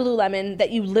 what's at Lululemon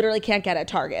that you literally can't get at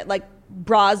Target? Like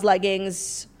bras,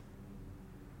 leggings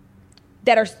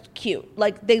that are cute.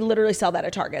 Like they literally sell that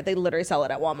at Target. They literally sell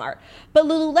it at Walmart. But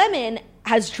Lululemon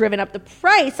has driven up the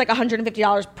price like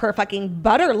 $150 per fucking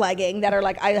butter legging that are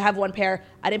like, I have one pair.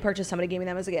 I didn't purchase, somebody gave me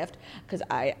them as a gift because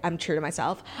I'm true to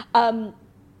myself. And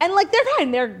like they're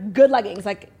fine. They're good leggings.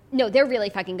 Like, no, they're really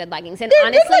fucking good leggings. And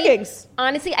they're good leggings.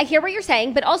 Honestly, I hear what you're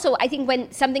saying, but also I think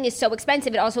when something is so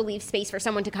expensive, it also leaves space for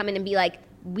someone to come in and be like,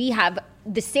 we have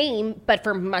the same, but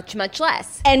for much, much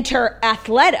less. Enter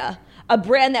Athleta, a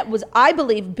brand that was, I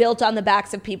believe, built on the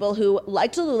backs of people who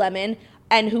liked Lululemon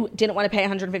and who didn't want to pay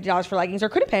 $150 for leggings or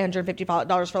couldn't pay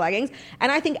 $150 for leggings.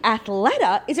 And I think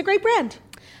Athleta is a great brand.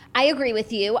 I agree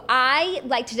with you. I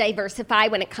like to diversify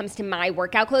when it comes to my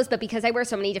workout clothes, but because I wear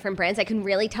so many different brands, I can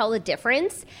really tell the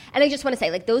difference. And I just want to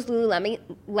say, like, those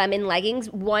Lululemon leggings,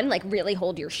 one, like, really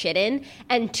hold your shit in.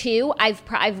 And two, I've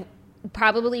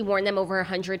probably worn them over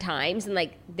 100 times, and,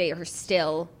 like, they're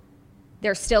still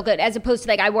good. As opposed to,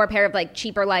 like, I wore a pair of, like,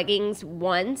 cheaper leggings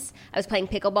once. I was playing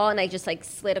pickleball, and I just, like,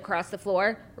 slid across the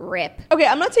floor. Rip. Okay,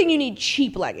 I'm not saying you need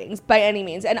cheap leggings by any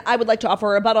means, and I would like to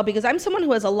offer a rebuttal because I'm someone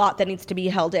who has a lot that needs to be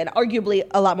held in, arguably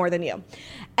a lot more than you.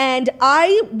 And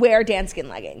I wear Danskin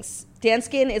leggings.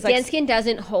 Danskin is like... Danskin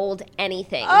doesn't hold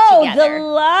anything the together.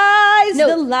 lies, No,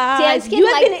 the lies. Danskin You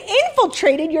have been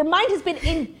infiltrated. Your mind has been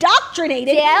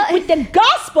indoctrinated with the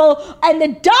gospel and the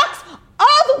docs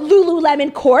of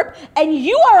Lululemon Corp, and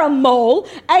you are a mole,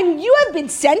 and you have been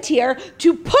sent here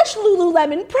to push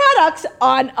Lululemon products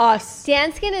on us.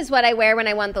 Danskin is what I wear when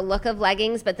I want the look of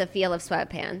leggings but the feel of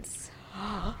sweatpants.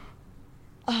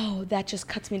 Oh, that just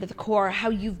cuts me to the core.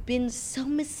 How you've been so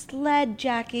misled,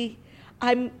 Jackie.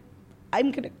 I'm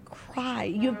gonna cry.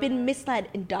 You've been misled,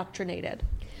 indoctrinated.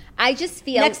 I just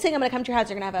feel... Next thing I'm gonna come to your house,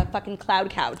 you're gonna have a fucking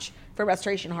cloud couch for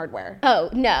Restoration Hardware. Oh,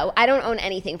 no. I don't own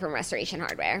anything from Restoration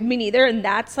Hardware. Me neither, and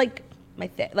that's like my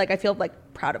thing. Like, I feel like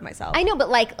proud of myself. I know, but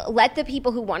like, let the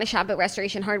people who want to shop at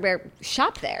Restoration Hardware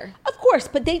shop there. Of course,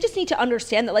 but they just need to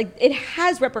understand that, like, it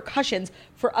has repercussions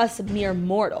for us mere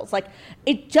mortals. Like,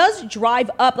 it does drive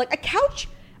up, like,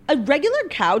 a regular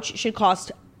couch should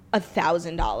cost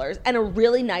 $1,000, and a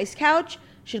really nice couch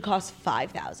should cost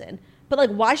 $5,000. But,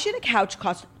 like, why should a couch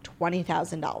cost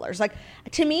 $20,000? Like,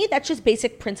 to me, that's just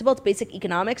basic principle. It's basic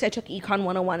economics. I took Econ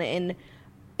 101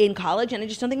 in college, and I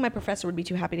just don't think my professor would be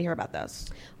too happy to hear about this.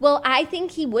 Well, I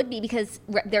think he would be because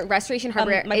the Restoration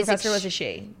Hardware my professor was a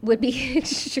she. Would be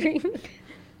extreme.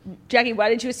 Jackie, why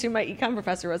did you assume my econ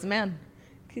professor was a man?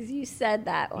 Because you said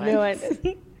that once. No, I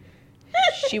didn't.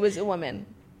 She was a woman,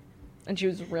 and she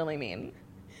was really mean.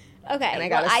 Okay,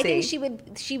 and I think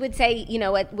she would say, you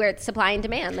know what, where it's supply and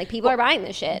demand. Like, people are buying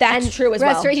this shit. That's true as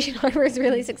well. Restoration Hardware is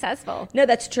really successful. No,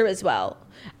 that's true as well.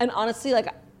 And honestly, like,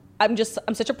 I'm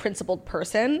such a principled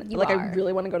person. I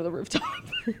really want to go to the rooftop.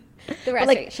 The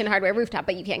Restoration Hardware rooftop,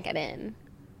 but you can't get in.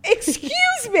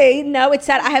 Excuse me. No, it's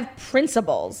that I have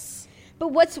principles. But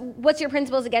what's your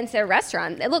principles against their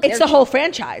restaurant? Look, it's the whole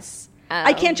franchise. Oh.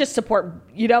 I can't just support,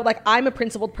 like, I'm a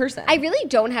principled person. I really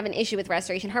don't have an issue with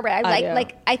Restoration Hardware.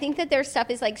 I think that their stuff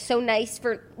is, like, so nice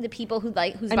for the people whose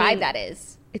vibe that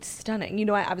is. It's stunning.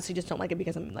 I obviously just don't like it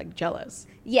because I'm, like, jealous.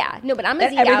 Yeah, no, but I'm a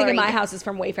Z Gallery. Everything in my house is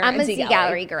from Wayfair. I'm and a Z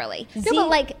Gallery girly. No, but,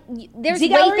 like, there's Z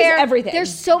Gallery Wayfair. Is everything.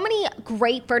 There's so many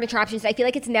great furniture options. I feel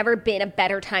like it's never been a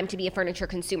better time to be a furniture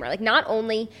consumer. Like, not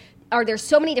only are there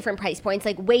so many different price points,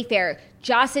 like Wayfair,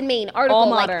 Joss and Main, Article, all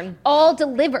modern, like, all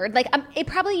delivered. Like, it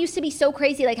probably used to be so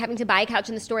crazy, like having to buy a couch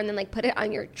in the store and then, like, put it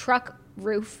on your truck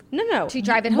roof. No, to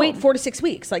drive it home. Wait 4 to 6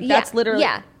 weeks. Like, that's literally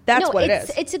that's what it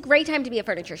is. It's a great time to be a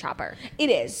furniture shopper. It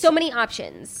is. So many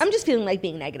options. I'm just feeling like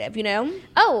being negative,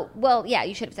 Oh, well, yeah,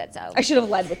 you should have said so. I should have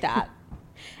led with that.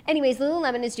 Anyways,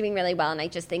 Lululemon is doing really well, and I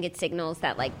just think it signals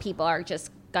that, like, people are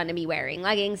just going to be wearing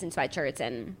leggings and sweatshirts,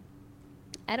 and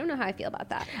I don't know how I feel about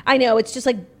that. I know. It's just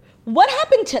like, what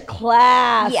happened to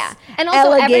class? Yeah. And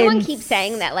also, elegance? Everyone keeps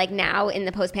saying that, like, now in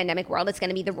the post-pandemic world, it's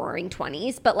going to be the roaring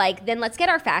 20s. But, like, then let's get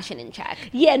our fashion in check.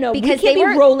 Yeah, no, because we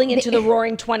can't be rolling into the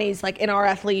roaring 20s, like, in our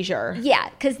athleisure. Yeah,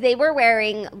 because they were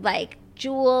wearing, like,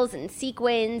 jewels and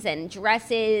sequins and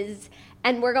dresses.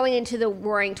 And we're going into the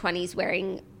roaring 20s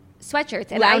wearing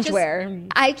sweatshirts. And loungewear.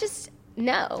 I just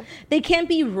no. They can't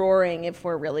be roaring if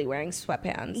we're really wearing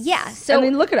sweatpants. Yeah. So I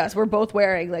mean, look at us. We're both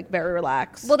wearing like very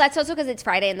relaxed. Well, that's also because it's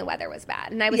Friday and the weather was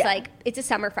bad. And I was like, it's a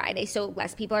summer Friday, so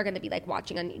less people are going to be like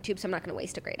watching on YouTube, so I'm not going to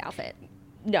waste a great outfit.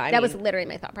 No, that was literally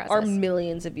my thought process. Our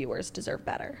millions of viewers deserve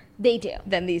better. They do.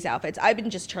 Than these outfits. I've been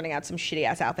just turning out some shitty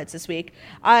ass outfits this week.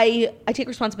 I take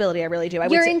responsibility. I really do.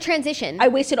 You're in transition. I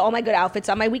wasted all my good outfits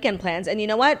on my weekend plans. And you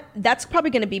know what? That's probably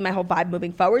going to be my whole vibe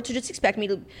moving forward. So just expect me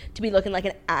to be looking like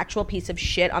an actual piece of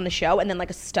shit on the show and then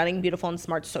like a stunning, beautiful, and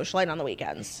smart socialite on the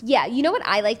weekends. Yeah. You know what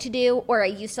I like to do, or I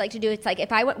used to like to do? It's like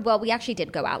if I went, well, we actually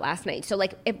did go out last night. So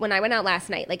like when I went out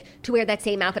last night, like to wear that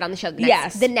same outfit on the show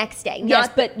the next day. Yes,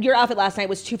 but your outfit last night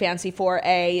was too fancy for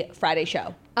a Friday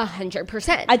show.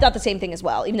 100%. I thought the same thing as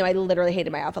well, even though I literally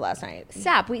hated my outfit last night.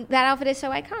 Stop. That outfit is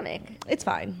so iconic. It's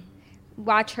fine.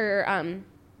 Watch her,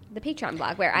 the Patreon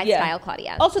vlog where I style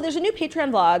Claudia. Also, there's a new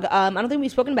Patreon vlog. I don't think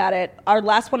we've spoken about it. Our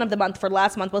last one of the month for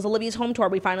last month was Olivia's home tour.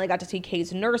 We finally got to see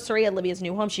Kay's nursery, Olivia's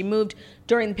new home. She moved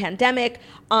during the pandemic.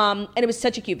 And it was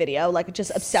such a cute video. Like,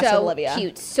 just obsessed with Olivia. So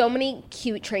cute. So many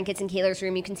cute trinkets in Kayla's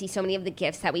room. You can see so many of the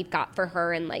gifts that we've got for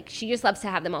her. And, like, she just loves to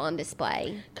have them all on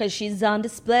display. Because she's on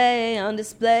display, on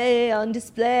display, on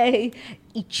display.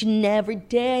 Each and every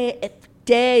day,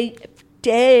 every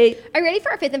day. Are you ready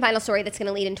for our fifth and final story that's going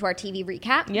to lead into our TV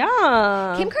recap?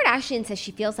 Yeah. Kim Kardashian says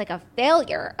she feels like a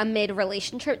failure amid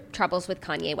relationship troubles with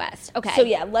Kanye West. Okay. So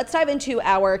yeah, let's dive into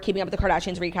our Keeping Up with the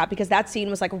Kardashians recap because that scene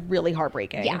was like really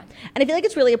heartbreaking. Yeah. And I feel like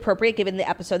it's really appropriate given the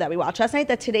episode that we watched last night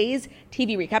that today's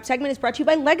TV recap segment is brought to you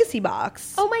by Legacy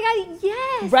Box. Oh my God,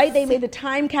 yes. Right? They made the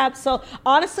time capsule.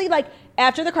 Honestly, like,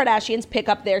 after the Kardashians pick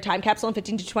up their time capsule in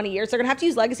 15 to 20 years, they're going to have to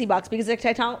use Legacy Box because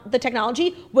the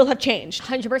technology will have changed.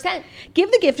 100%.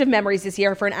 Give the gift of memories this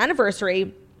year for an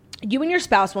anniversary you and your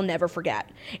spouse will never forget.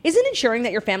 Isn't ensuring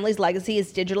that your family's legacy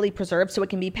is digitally preserved so it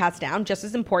can be passed down just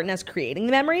as important as creating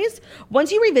the memories?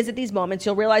 Once you revisit these moments,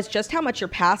 you'll realize just how much your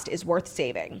past is worth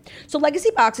saving. So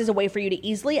Legacy Box is a way for you to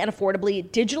easily and affordably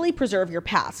digitally preserve your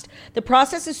past. The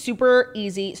process is super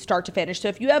easy, start to finish. So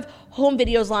if you have home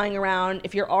videos lying around,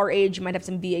 if you're our age, you might have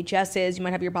some VHSs, you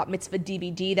might have your bat mitzvah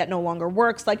DVD that no longer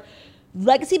works, like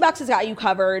Legacy Box has got you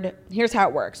covered. Here's how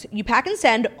it works. You pack and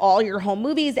send all your home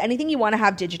movies, anything you want to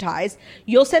have digitized.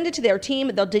 You'll send it to their team.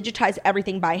 They'll digitize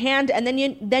everything by hand, and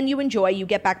then you enjoy. You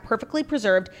get back perfectly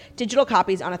preserved digital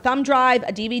copies on a thumb drive,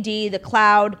 a DVD, the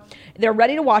cloud. They're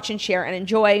ready to watch and share and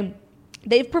enjoy.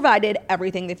 They've provided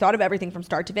everything. They've thought of everything from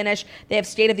start to finish. They have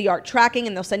state-of-the-art tracking,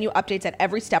 and they'll send you updates at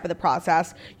every step of the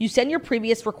process. You send your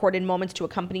previous recorded moments to a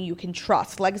company you can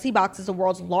trust. Legacy Box is the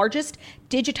world's largest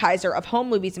digitizer of home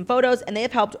movies and photos, and they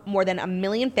have helped more than 1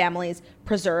 million families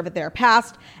preserve their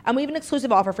past. And we have an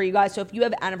exclusive offer for you guys. So if you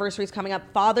have anniversaries coming up,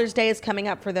 Father's Day is coming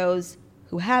up for those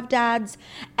who have dads,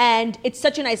 and it's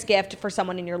such a nice gift for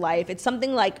someone in your life. It's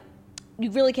something like you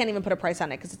really can't even put a price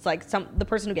on it because it's like the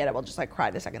person who get it will just like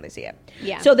cry the second they see it.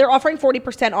 Yeah. So they're offering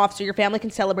 40% off so your family can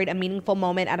celebrate a meaningful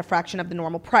moment at a fraction of the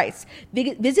normal price.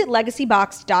 Visit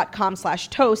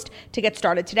legacybox.com/toast to get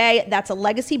started today. That's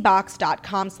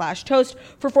legacybox.com/toast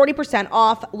for 40%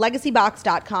 off.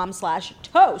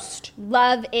 Legacybox.com/toast.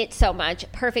 Love it so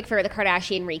much. Perfect for the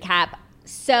Kardashian recap.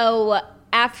 So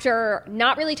after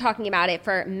not really talking about it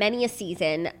for many a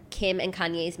season, Kim and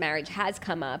Kanye's marriage has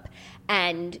come up,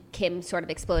 and Kim sort of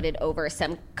exploded over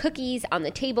some cookies on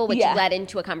the table, which led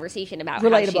into a conversation about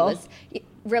how she was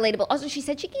relatable. Also, she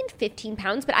said she gained 15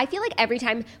 pounds, but I feel like every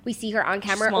time we see her on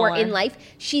camera or in life,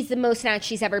 she's the most snatched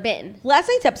she's ever been. Last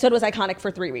night's episode was iconic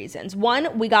for 3 reasons.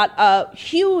 1, we got a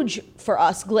huge, for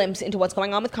us, glimpse into what's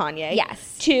going on with Kanye.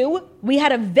 Yes. 2, we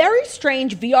had a very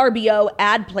strange VRBO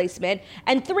ad placement.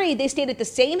 And 3, they stayed at the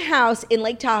same house in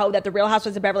Lake Tahoe that the Real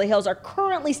Housewives of Beverly Hills are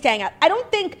currently staying at. I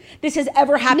don't think this has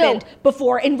ever happened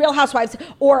before in Real Housewives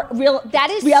or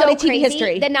that is reality so TV crazy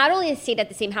history. That not only has stayed at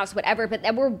the same house, whatever, but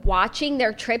that we're watching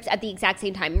their trips at the exact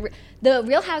same time. The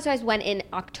Real Housewives went in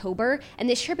October, and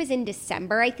this trip is in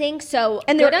December, I think. So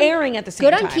and they're airing at the same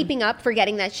time. Good on keeping up for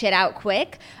getting that shit out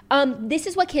quick. This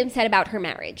is what Kim said about her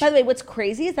marriage. By the way, what's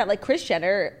crazy is that like Kris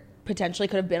Jenner potentially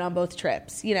could have been on both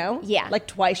trips, you know? Yeah. Like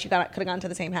twice could have gone to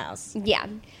the same house. Yeah.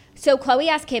 So Khloe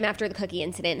asked Kim after the cookie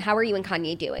incident, how are you and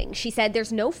Kanye doing? She said,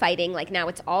 there's no fighting. Like, now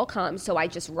it's all calm, so I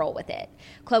just roll with it.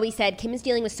 Khloe said, Kim is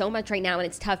dealing with so much right now, and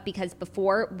it's tough because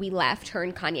before we left, her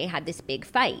and Kanye had this big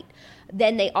fight.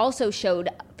 Then they also showed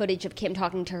footage of Kim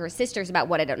talking to her sisters about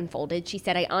what had unfolded. She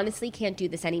said, I honestly can't do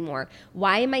this anymore.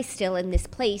 Why am I still in this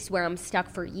place where I'm stuck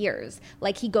for years?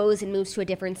 Like, he goes and moves to a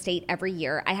different state every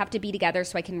year. I have to be together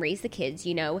so I can raise the kids,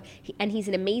 you know? And he's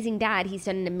an amazing dad. He's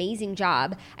done an amazing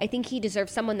job. I think he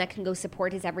deserves someone that can go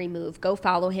support his every move, go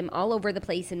follow him all over the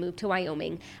place and move to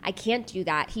Wyoming. I can't do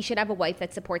that. He should have a wife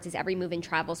that supports his every move and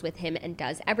travels with him and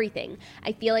does everything.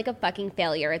 I feel like a fucking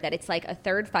failure, that it's like a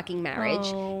third fucking marriage.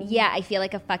 Oh. Yeah, I feel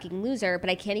like a fucking loser, but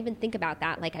I can't even think about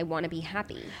that. Like, I want to be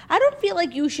happy. I don't feel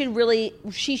like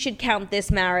she should count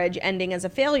this marriage ending as a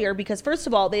failure, because first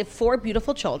of all, they have 4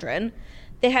 beautiful children.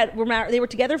 They were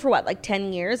together for what, like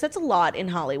 10 years? That's a lot in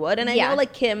Hollywood. And I know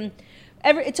like Kim,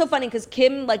 it's so funny because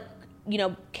Kim, like, you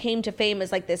know, came to fame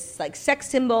as like this like sex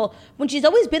symbol when she's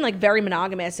always been like very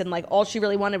monogamous, and like all she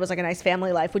really wanted was like a nice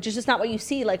family life, which is just not what you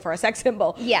see like for a sex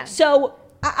symbol. Yeah. So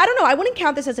I don't know. I wouldn't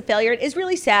count this as a failure. It is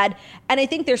really sad. And I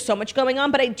think there's so much going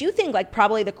on. But I do think like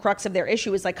probably the crux of their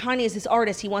issue is like Kanye is this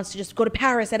artist. He wants to just go to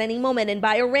Paris at any moment and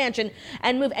buy a ranch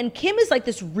and move. And Kim is like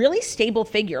this really stable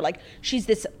figure. Like she's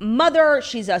this mother.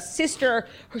 She's a sister.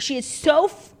 She is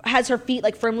has her feet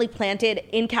like firmly planted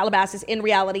in Calabasas, in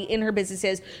reality, in her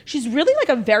businesses. She's really like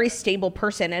a very stable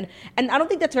person. And I don't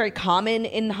think that's very common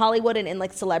in Hollywood and in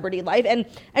like celebrity life.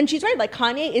 And she's right. Like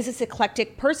Kanye is this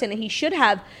eclectic person, and he should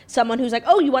have someone who's like,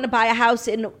 oh, you want to buy a house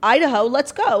in Idaho?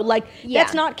 Let's go. Like,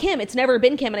 that's not Kim. It's never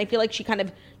been Kim. And I feel like she kind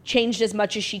of changed as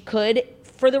much as she could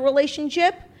for the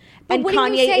relationship. But and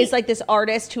Kanye is like this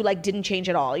artist who like didn't change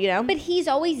at all, you know? But he's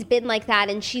always been like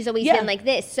that, and she's always been like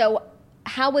this. So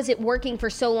how was it working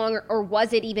for so long, or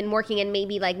was it even working? And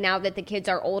maybe like now that the kids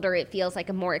are older, it feels like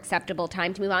a more acceptable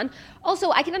time to move on.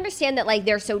 Also, I can understand that like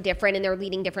they're so different and they're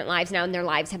leading different lives now, and their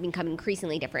lives have become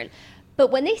increasingly different. But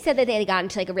when they said that they had gotten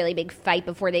into like a really big fight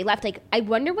before they left, like I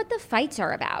wonder what the fights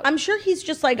are about. I'm sure he's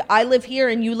just like, I live here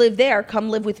and you live there. Come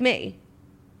live with me.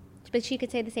 But she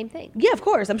could say the same thing. Yeah, of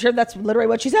course. I'm sure that's literally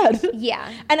what she said.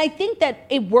 Yeah. And I think that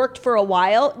it worked for a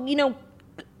while. You know,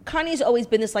 Kanye's always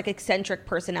been this like eccentric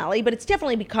personality, but it's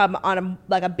definitely become on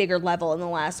a bigger level in the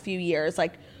last few years,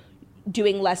 like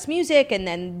doing less music, and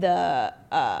then the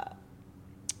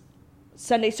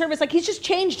Sunday service. Like he's just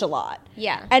changed a lot.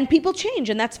 Yeah. And people change,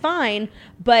 and that's fine.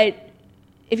 But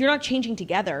if you're not changing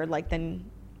together, like then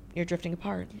you're drifting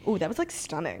apart. Ooh, that was like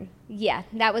stunning. Yeah,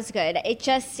 that was good.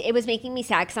 It was making me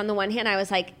sad because on the one hand I was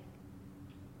like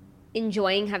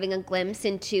enjoying having a glimpse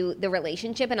into the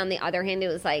relationship, and on the other hand it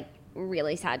was like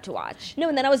really sad to watch. No,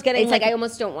 and then I was getting like I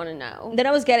almost don't want to know. Then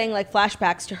I was getting like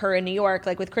flashbacks to her in New York,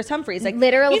 like with Chris Humphries, like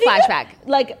literal flashback.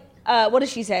 Like what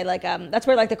does she say? Like that's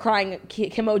where like the crying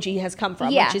Kimoji has come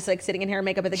from. Yeah, like, she's like sitting in hair and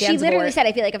makeup at the Gansevoort. She literally said,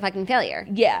 "I feel like a fucking failure."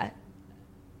 Yeah,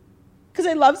 because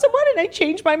I love someone and I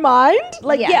changed my mind.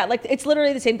 Like yeah, like it's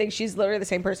literally the same thing. She's literally the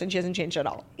same person. She hasn't changed at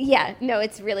all. Yeah, no,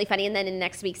 it's really funny. And then in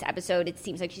next week's episode, it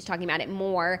seems like she's talking about it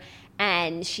more,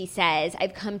 and she says,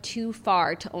 "I've come too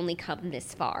far to only come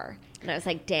this far." And I was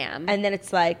like, damn. And then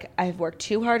it's like, I've worked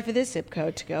too hard for this zip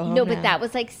code to go home. No, but that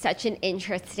was like such an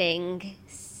interesting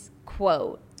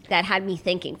quote that had me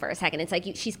thinking for a second. It's like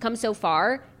she's come so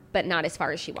far, but not as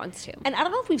far as she wants to. And I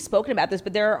don't know if we've spoken about this,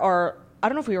 but I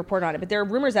don't know if we reported on it, but there are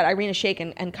rumors that Irina Shayk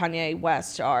and Kanye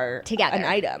West are together. An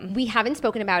item. We haven't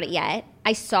spoken about it yet.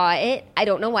 I saw it. I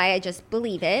don't know why. I just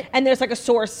believe it. And there's like a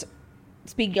source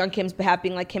speaking on Kim's behalf,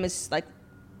 being like, Kim is like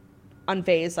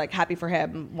unfazed, like happy for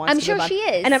him. I'm sure she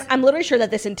is. And I'm literally sure that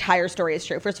this entire story is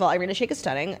true. First of all, Irina Shayk is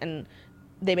stunning, and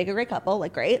they make a great couple,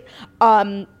 like great.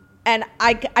 And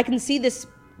I can see this.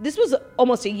 This was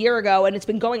almost a year ago, and it's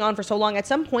been going on for so long. At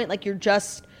some point, like you're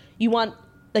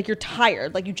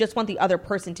tired. Like you just want the other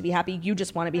person to be happy. You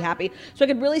just want to be happy. So I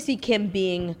could really see Kim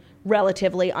being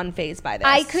relatively unfazed by this.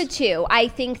 I could too. I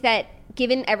think that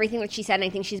given everything that she said, and I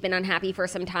think she's been unhappy for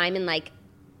some time, and like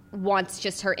wants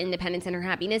just her independence and her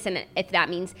happiness, and if that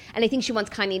means, and I think she wants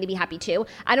Kanye to be happy too.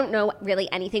 I don't know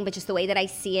really anything, but just the way that I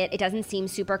see it, it doesn't seem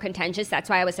super contentious. That's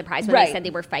why I was surprised when they said they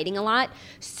were fighting a lot.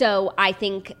 So I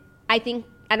think I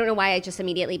don't know why I just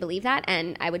immediately believe that,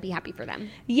 and I would be happy for them.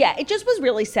 Yeah, it just was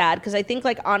really sad because I think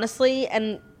like honestly,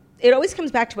 and it always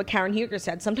comes back to what Karen Huger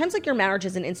said, sometimes like your marriage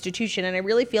is an institution, and I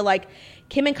really feel like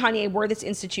Kim and Kanye were this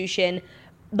institution,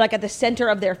 like at the center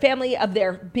of their family, of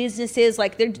their businesses.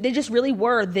 Like they just really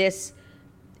were this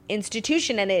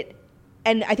institution,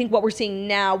 and I think what we're seeing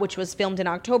now, which was filmed in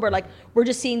October, like we're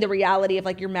just seeing the reality of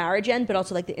like your marriage end, but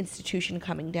also like the institution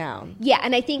coming down. Yeah,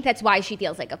 and I think that's why she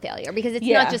feels like a failure, because it's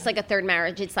not just like a third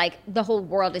marriage. It's like the whole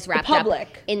world is wrapped up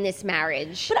in this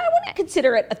marriage. But I wouldn't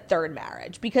consider it a third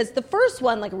marriage, because the first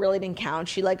one like really didn't count.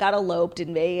 She like got eloped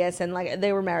in Vegas, and like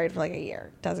they were married for like a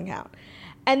year. Doesn't count.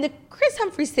 And the Chris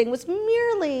Humphries thing was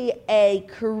merely a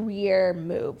career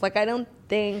move. Like, I don't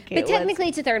think But technically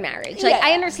it's a third marriage. Like,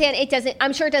 I understand it doesn't,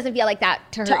 I'm sure it doesn't feel like that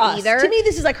to her us. either. To me,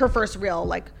 this is like her first real,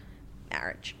 like,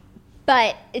 marriage.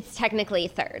 But it's technically a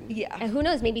third. Yeah. And who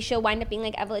knows, maybe she'll wind up being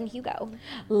like Evelyn Hugo.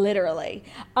 Literally.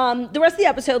 The rest of the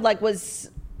episode, like,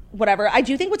 was whatever. I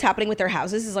do think what's happening with their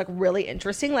houses is like really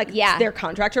interesting. Like their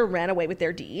contractor ran away with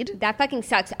their deed. That fucking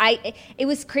sucks. It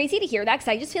was crazy to hear that because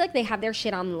I just feel like they have their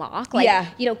shit on lock. Like,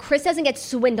 you know, Chris doesn't get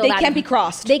swindled. They can't be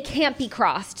crossed. They can't be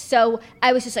crossed. So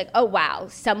I was just like, oh wow,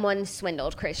 someone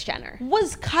swindled Kris Jenner.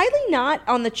 Was Kylie not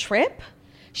on the trip?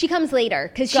 She comes later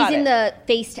because she's in the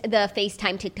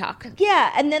FaceTime TikTok.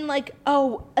 Yeah, and then like,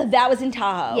 that was in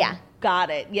Tahoe. Yeah.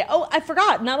 Got it. Yeah. Oh, I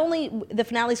forgot. Not only the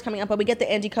finale's coming up, but we get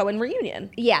the Andy Cohen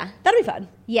reunion. Yeah. That'll be fun.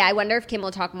 Yeah, I wonder if Kim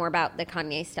will talk more about the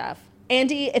Kanye stuff.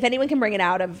 Andy, if anyone can bring it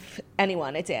out of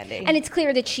anyone, it's Andy. And it's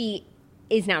clear that she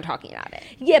is now talking about it.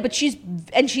 Yeah, but she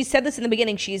said this in the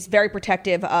beginning, she's very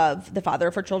protective of the father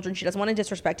of her children. She doesn't want to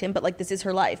disrespect him, but like this is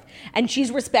her life. And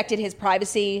she's respected his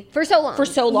privacy. For so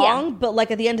long. Yeah. But like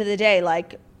at the end of the day,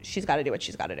 like she's got to do what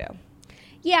she's got to do.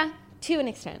 Yeah, to an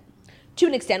extent. To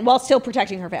an extent, while still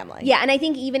protecting her family. Yeah, and I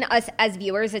think even us as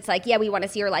viewers, it's like, yeah, we want to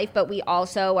see her life, but we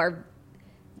also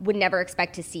would never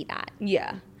expect to see that.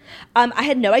 Yeah. I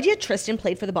had no idea Tristan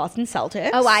played for the Boston Celtics.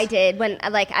 Oh, I did. When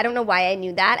I don't know why I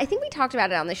knew that. I think we talked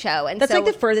about it on the show. And that's like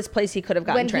the furthest place he could have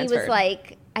gotten transferred. When he was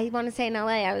like, I want to say in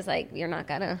LA, I was like, you're not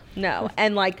gonna. No,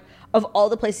 and like of all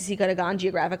the places he could have gone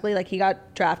geographically, like he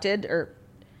got drafted or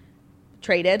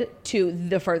traded to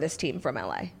the furthest team from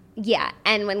LA. Yeah,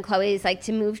 and when Chloe's like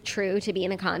to move True to be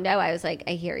in a condo, I was like,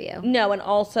 I hear you. No, and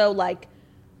also like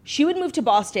she would move to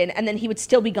Boston and then he would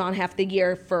still be gone half the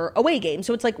year for away games.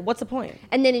 So it's like, what's the point?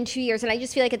 And then in 2 years, and I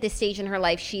just feel like at this stage in her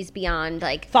life, she's beyond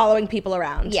like following people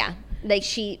around. Yeah, like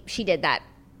she did that.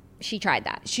 She tried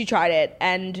that. She tried it,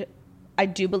 and I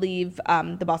do believe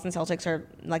the Boston Celtics are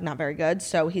like not very good,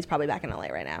 so he's probably back in LA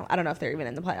right now. I don't know if they're even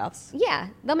in the playoffs. Yeah,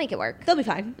 they'll make it work. They'll be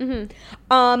fine.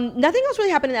 Mm-hmm. Nothing else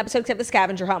really happened in the episode except the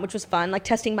scavenger hunt, which was fun, like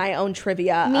testing my own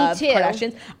trivia of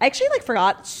Kardashians. I actually like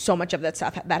forgot so much of that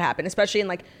stuff that happened, especially in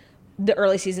like the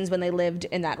early seasons when they lived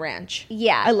in that ranch.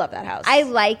 Yeah. I love that house. I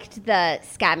liked the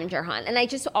scavenger hunt. And I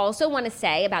just also want to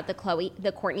say about the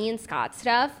Kourtney and Scott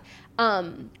stuff.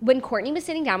 When Kourtney was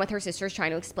sitting down with her sisters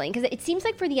trying to explain, because it seems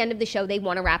like for the end of the show, they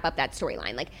want to wrap up that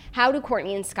storyline. Like, how do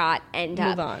Kourtney and Scott end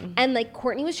up? Move on. And like,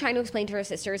 Kourtney was trying to explain to her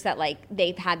sisters that like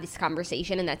they've had this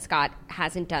conversation and that Scott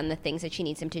hasn't done the things that she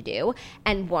needs him to do.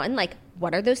 And one, like,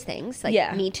 what are those things?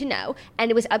 Like, need to know. And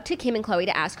it was up to Kim and Khloe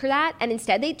to ask her that. And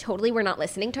instead, they totally were not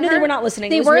listening to her. No, they were not listening.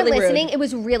 They weren't listening. It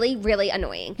was really, really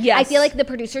annoying. Yes. I feel like the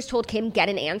producers told Kim, get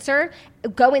an answer,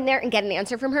 go in there and get an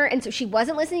answer from her. And so she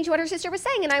wasn't listening to what her sister was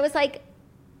saying. And I was like,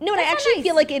 no, and I actually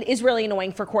feel like it is really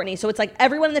annoying for Kourtney. So it's like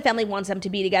everyone in the family wants them to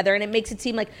be together, and it makes it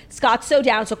seem like Scott's so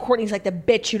down, so Kourtney's like the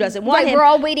bitch who doesn't want him. We're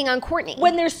all waiting on Kourtney.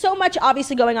 When there's so much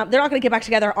obviously going on, they're not going to get back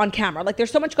together on camera. Like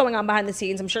there's so much going on behind the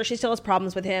scenes. I'm sure she still has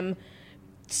problems with him.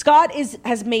 Scott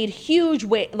has made huge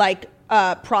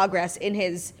progress in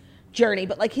his journey,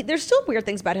 but like there's still weird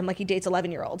things about him, like he dates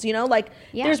 11-year-olds, you know, like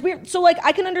there's weird. So like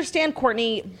I can understand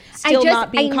Kourtney still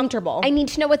not being comfortable. I need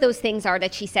to know what those things are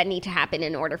that she said need to happen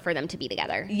in order for them to be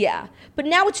together. Yeah, but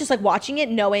now it's just like watching it,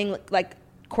 knowing like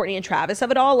Kourtney and Travis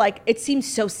of it all, like it seems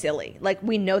so silly. Like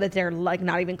we know that they're like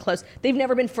not even close. They've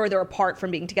never been further apart from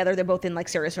being together. They're both in like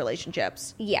serious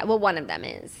relationships. Yeah, well, one of them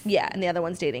is. Yeah, and the other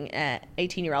one's dating an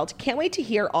 18-year-old. Can't wait to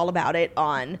hear all about it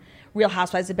on Real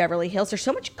Housewives of Beverly Hills. There's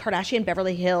so much Kardashian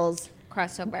Beverly Hills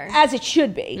crossover, as it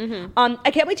should be. Mm-hmm.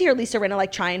 I can't wait to hear Lisa Rinna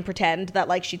like try and pretend that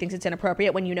like she thinks it's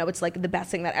inappropriate when you know it's like the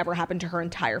best thing that ever happened to her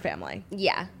entire family.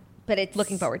 Yeah, but it's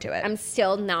looking forward to it. I'm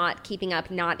still not keeping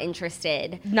up, not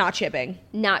interested, not shipping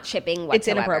whatsoever. It's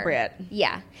inappropriate.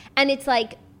 Yeah, and it's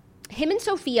like him and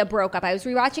Sophia broke up. I was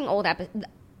rewatching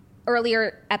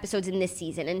earlier episodes in this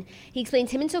season, and he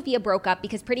explains him and Sophia broke up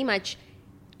because pretty much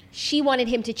she wanted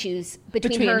him to choose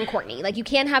between her and Kourtney. Like, you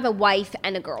can't have a wife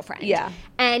and a girlfriend. Yeah.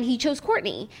 And he chose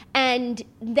Kourtney. And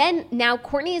then now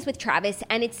Kourtney is with Travis,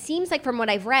 and it seems like from what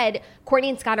I've read, Kourtney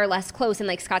and Scott are less close, and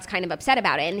like Scott's kind of upset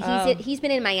about it. And he's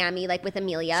been in Miami like with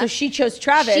Amelia. So she chose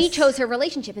Travis. She chose her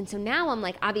relationship. And so now I'm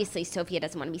like, obviously Sophia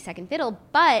doesn't want to be second fiddle,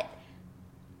 but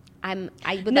I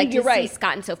would like to see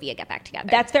Scott and Sophia get back together.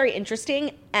 That's very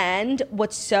interesting. And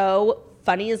what's so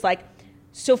funny is like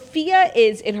Sophia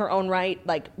is in her own right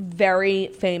like very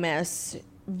famous,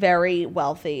 very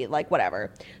wealthy, like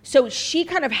whatever. So she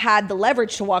kind of had the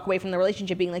leverage to walk away from the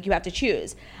relationship being like, you have to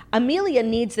choose. Amelia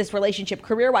needs this relationship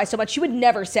career-wise so much she would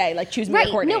never say like, choose me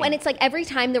or Kourtney. No, and it's like every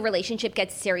time the relationship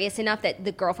gets serious enough that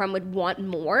the girlfriend would want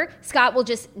more, Scott will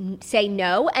just say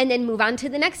no and then move on to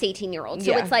the next 18-year-old.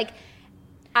 So it's like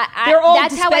they're all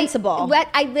dispensable.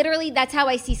 That's how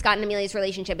I see Scott and Amelia's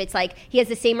relationship. It's like he has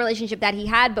the same relationship that he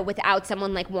had, but without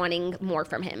someone like wanting more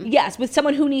from him. Yes, with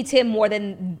someone who needs him more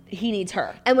than he needs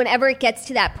her. And whenever it gets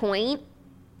to that point,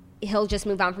 he'll just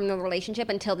move on from the relationship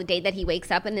until the day that he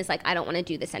wakes up and is like, I don't want to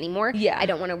do this anymore. Yeah. I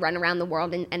don't want to run around the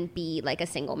world and be like a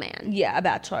single man. Yeah, a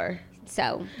bachelor.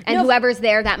 So, and whoever's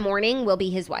there that morning will be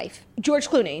his wife. George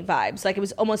Clooney vibes. Like, it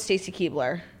was almost Stacey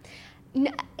Keebler.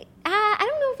 No, I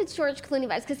don't know if it's George Clooney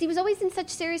vibes because he was always in such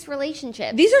serious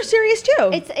relationships. These are serious too.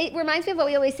 It reminds me of what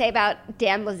we always say about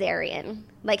Dan Bilzerian.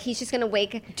 Like, he's just going to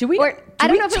wake. Do we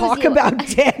talk about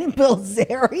Dan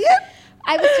Bilzerian?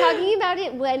 I was talking about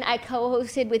it when I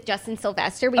co-hosted with Justin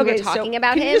Sylvester. We were talking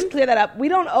about him. Can you just clear that up? We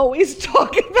don't always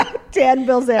talk about Dan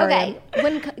Bilzerian. Okay.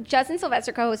 When Justin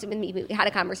Sylvester co-hosted with me, we had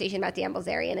a conversation about Dan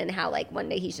Bilzerian and how, like, one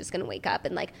day he's just going to wake up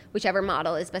and, like, whichever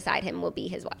model is beside him will be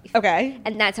his wife. Okay.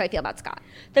 And that's how I feel about Scott.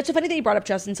 That's so funny that you brought up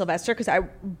Justin Sylvester because I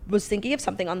was thinking of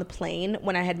something on the plane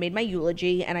when I had made my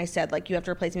eulogy and I said, like, you have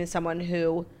to replace me with someone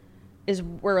who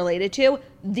we're related to.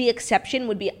 The exception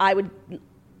would be I would,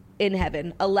 in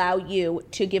heaven, allow you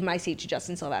to give my seat to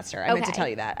Justin Sylvester. I meant to tell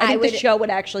you that. I think the show would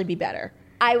actually be better.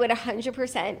 I would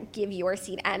 100% give your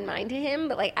seat and mine to him,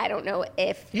 but, like, I don't know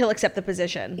if he'll accept the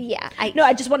position. Yeah.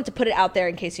 I just wanted to put it out there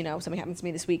in case, something happens to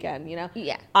me this weekend,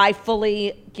 Yeah. I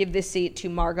fully give this seat to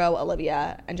Margot,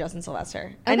 Olivia, and Justin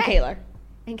Sylvester. And Kaylor.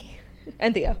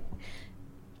 And Theo.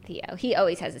 Theo. He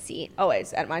always has a seat.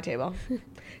 Always at my table.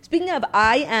 Speaking of,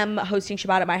 I am hosting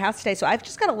Shabbat at my house today, so I've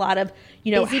just got a lot of,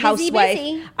 housewife.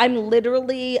 Busy. I'm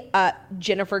literally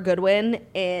Jennifer Goodwin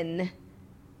in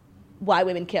Why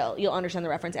Women Kill. You'll understand the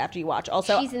reference after you watch.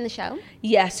 Also, she's in the show?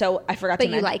 Yeah, so I forgot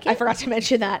you like it? I forgot to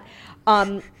mention that.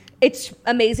 It's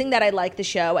amazing that I like the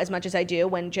show as much as I do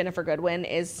when Jennifer Goodwin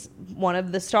is one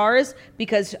of the stars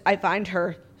because I find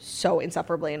her so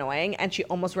insufferably annoying, and she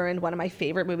almost ruined one of my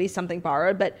favorite movies, Something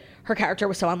Borrowed, but her character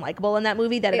was so unlikable in that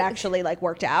movie that it actually, like,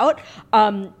 worked out.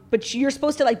 But you're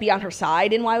supposed to, like, be on her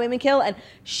side in Why Women Kill, and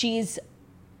she's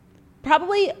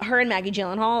probably, her and Maggie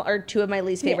Gyllenhaal are two of my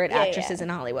least favorite actresses in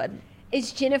Hollywood.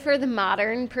 Is Jennifer the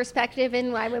modern perspective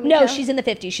in Why Women Kill? No, she's in the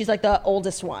 50s. She's, like, the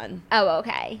oldest one. Oh,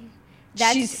 okay.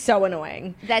 She's so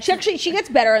annoying. She gets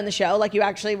better in the show. Like, you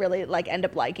actually really, like, end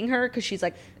up liking her because she's,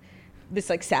 like, this,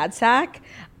 like, sad sack.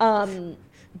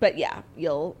 But yeah,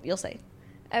 you'll see.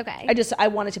 Okay. I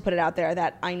wanted to put it out there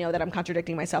that I know that I'm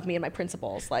contradicting myself, me and my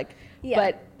principles. Like,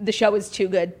 but the show is too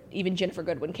good. Even Jennifer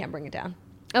Goodwin can't bring it down.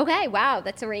 Okay. Wow.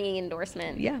 That's a ringing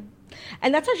endorsement. Yeah.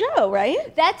 And that's our show,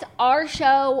 right? That's our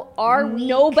show, our week.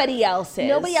 Nobody else's.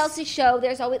 Nobody else's show.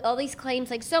 There's always all these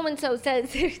claims like so-and-so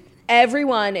says.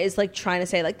 Everyone is, like, trying to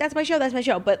say, like, that's my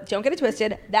show. But don't get it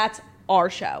twisted. That's our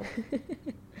show.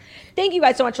 Thank you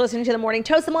guys so much for listening to The Morning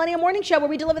Toast, the Millennial Morning Show, where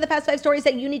we deliver the fast 5 stories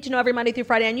that you need to know every Monday through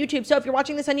Friday on YouTube. So if you're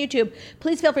watching this on YouTube,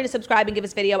 please feel free to subscribe and give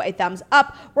this video a thumbs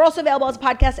up. We're also available as a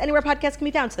podcast anywhere podcasts can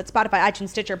be found. So that's Spotify, iTunes,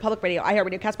 Stitcher, Public Radio,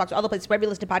 iHeartRadio, CastBox, all the places where you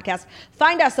listen to podcasts.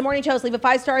 Find us, The Morning Toast. Leave a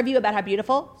 5-star review about how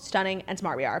beautiful, stunning, and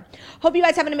smart we are. Hope you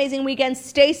guys have an amazing weekend.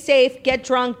 Stay safe, get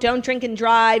drunk, don't drink and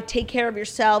drive, take care of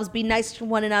yourselves, be nice to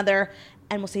one another,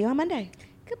 and we'll see you on Monday.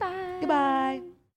 Goodbye. Goodbye.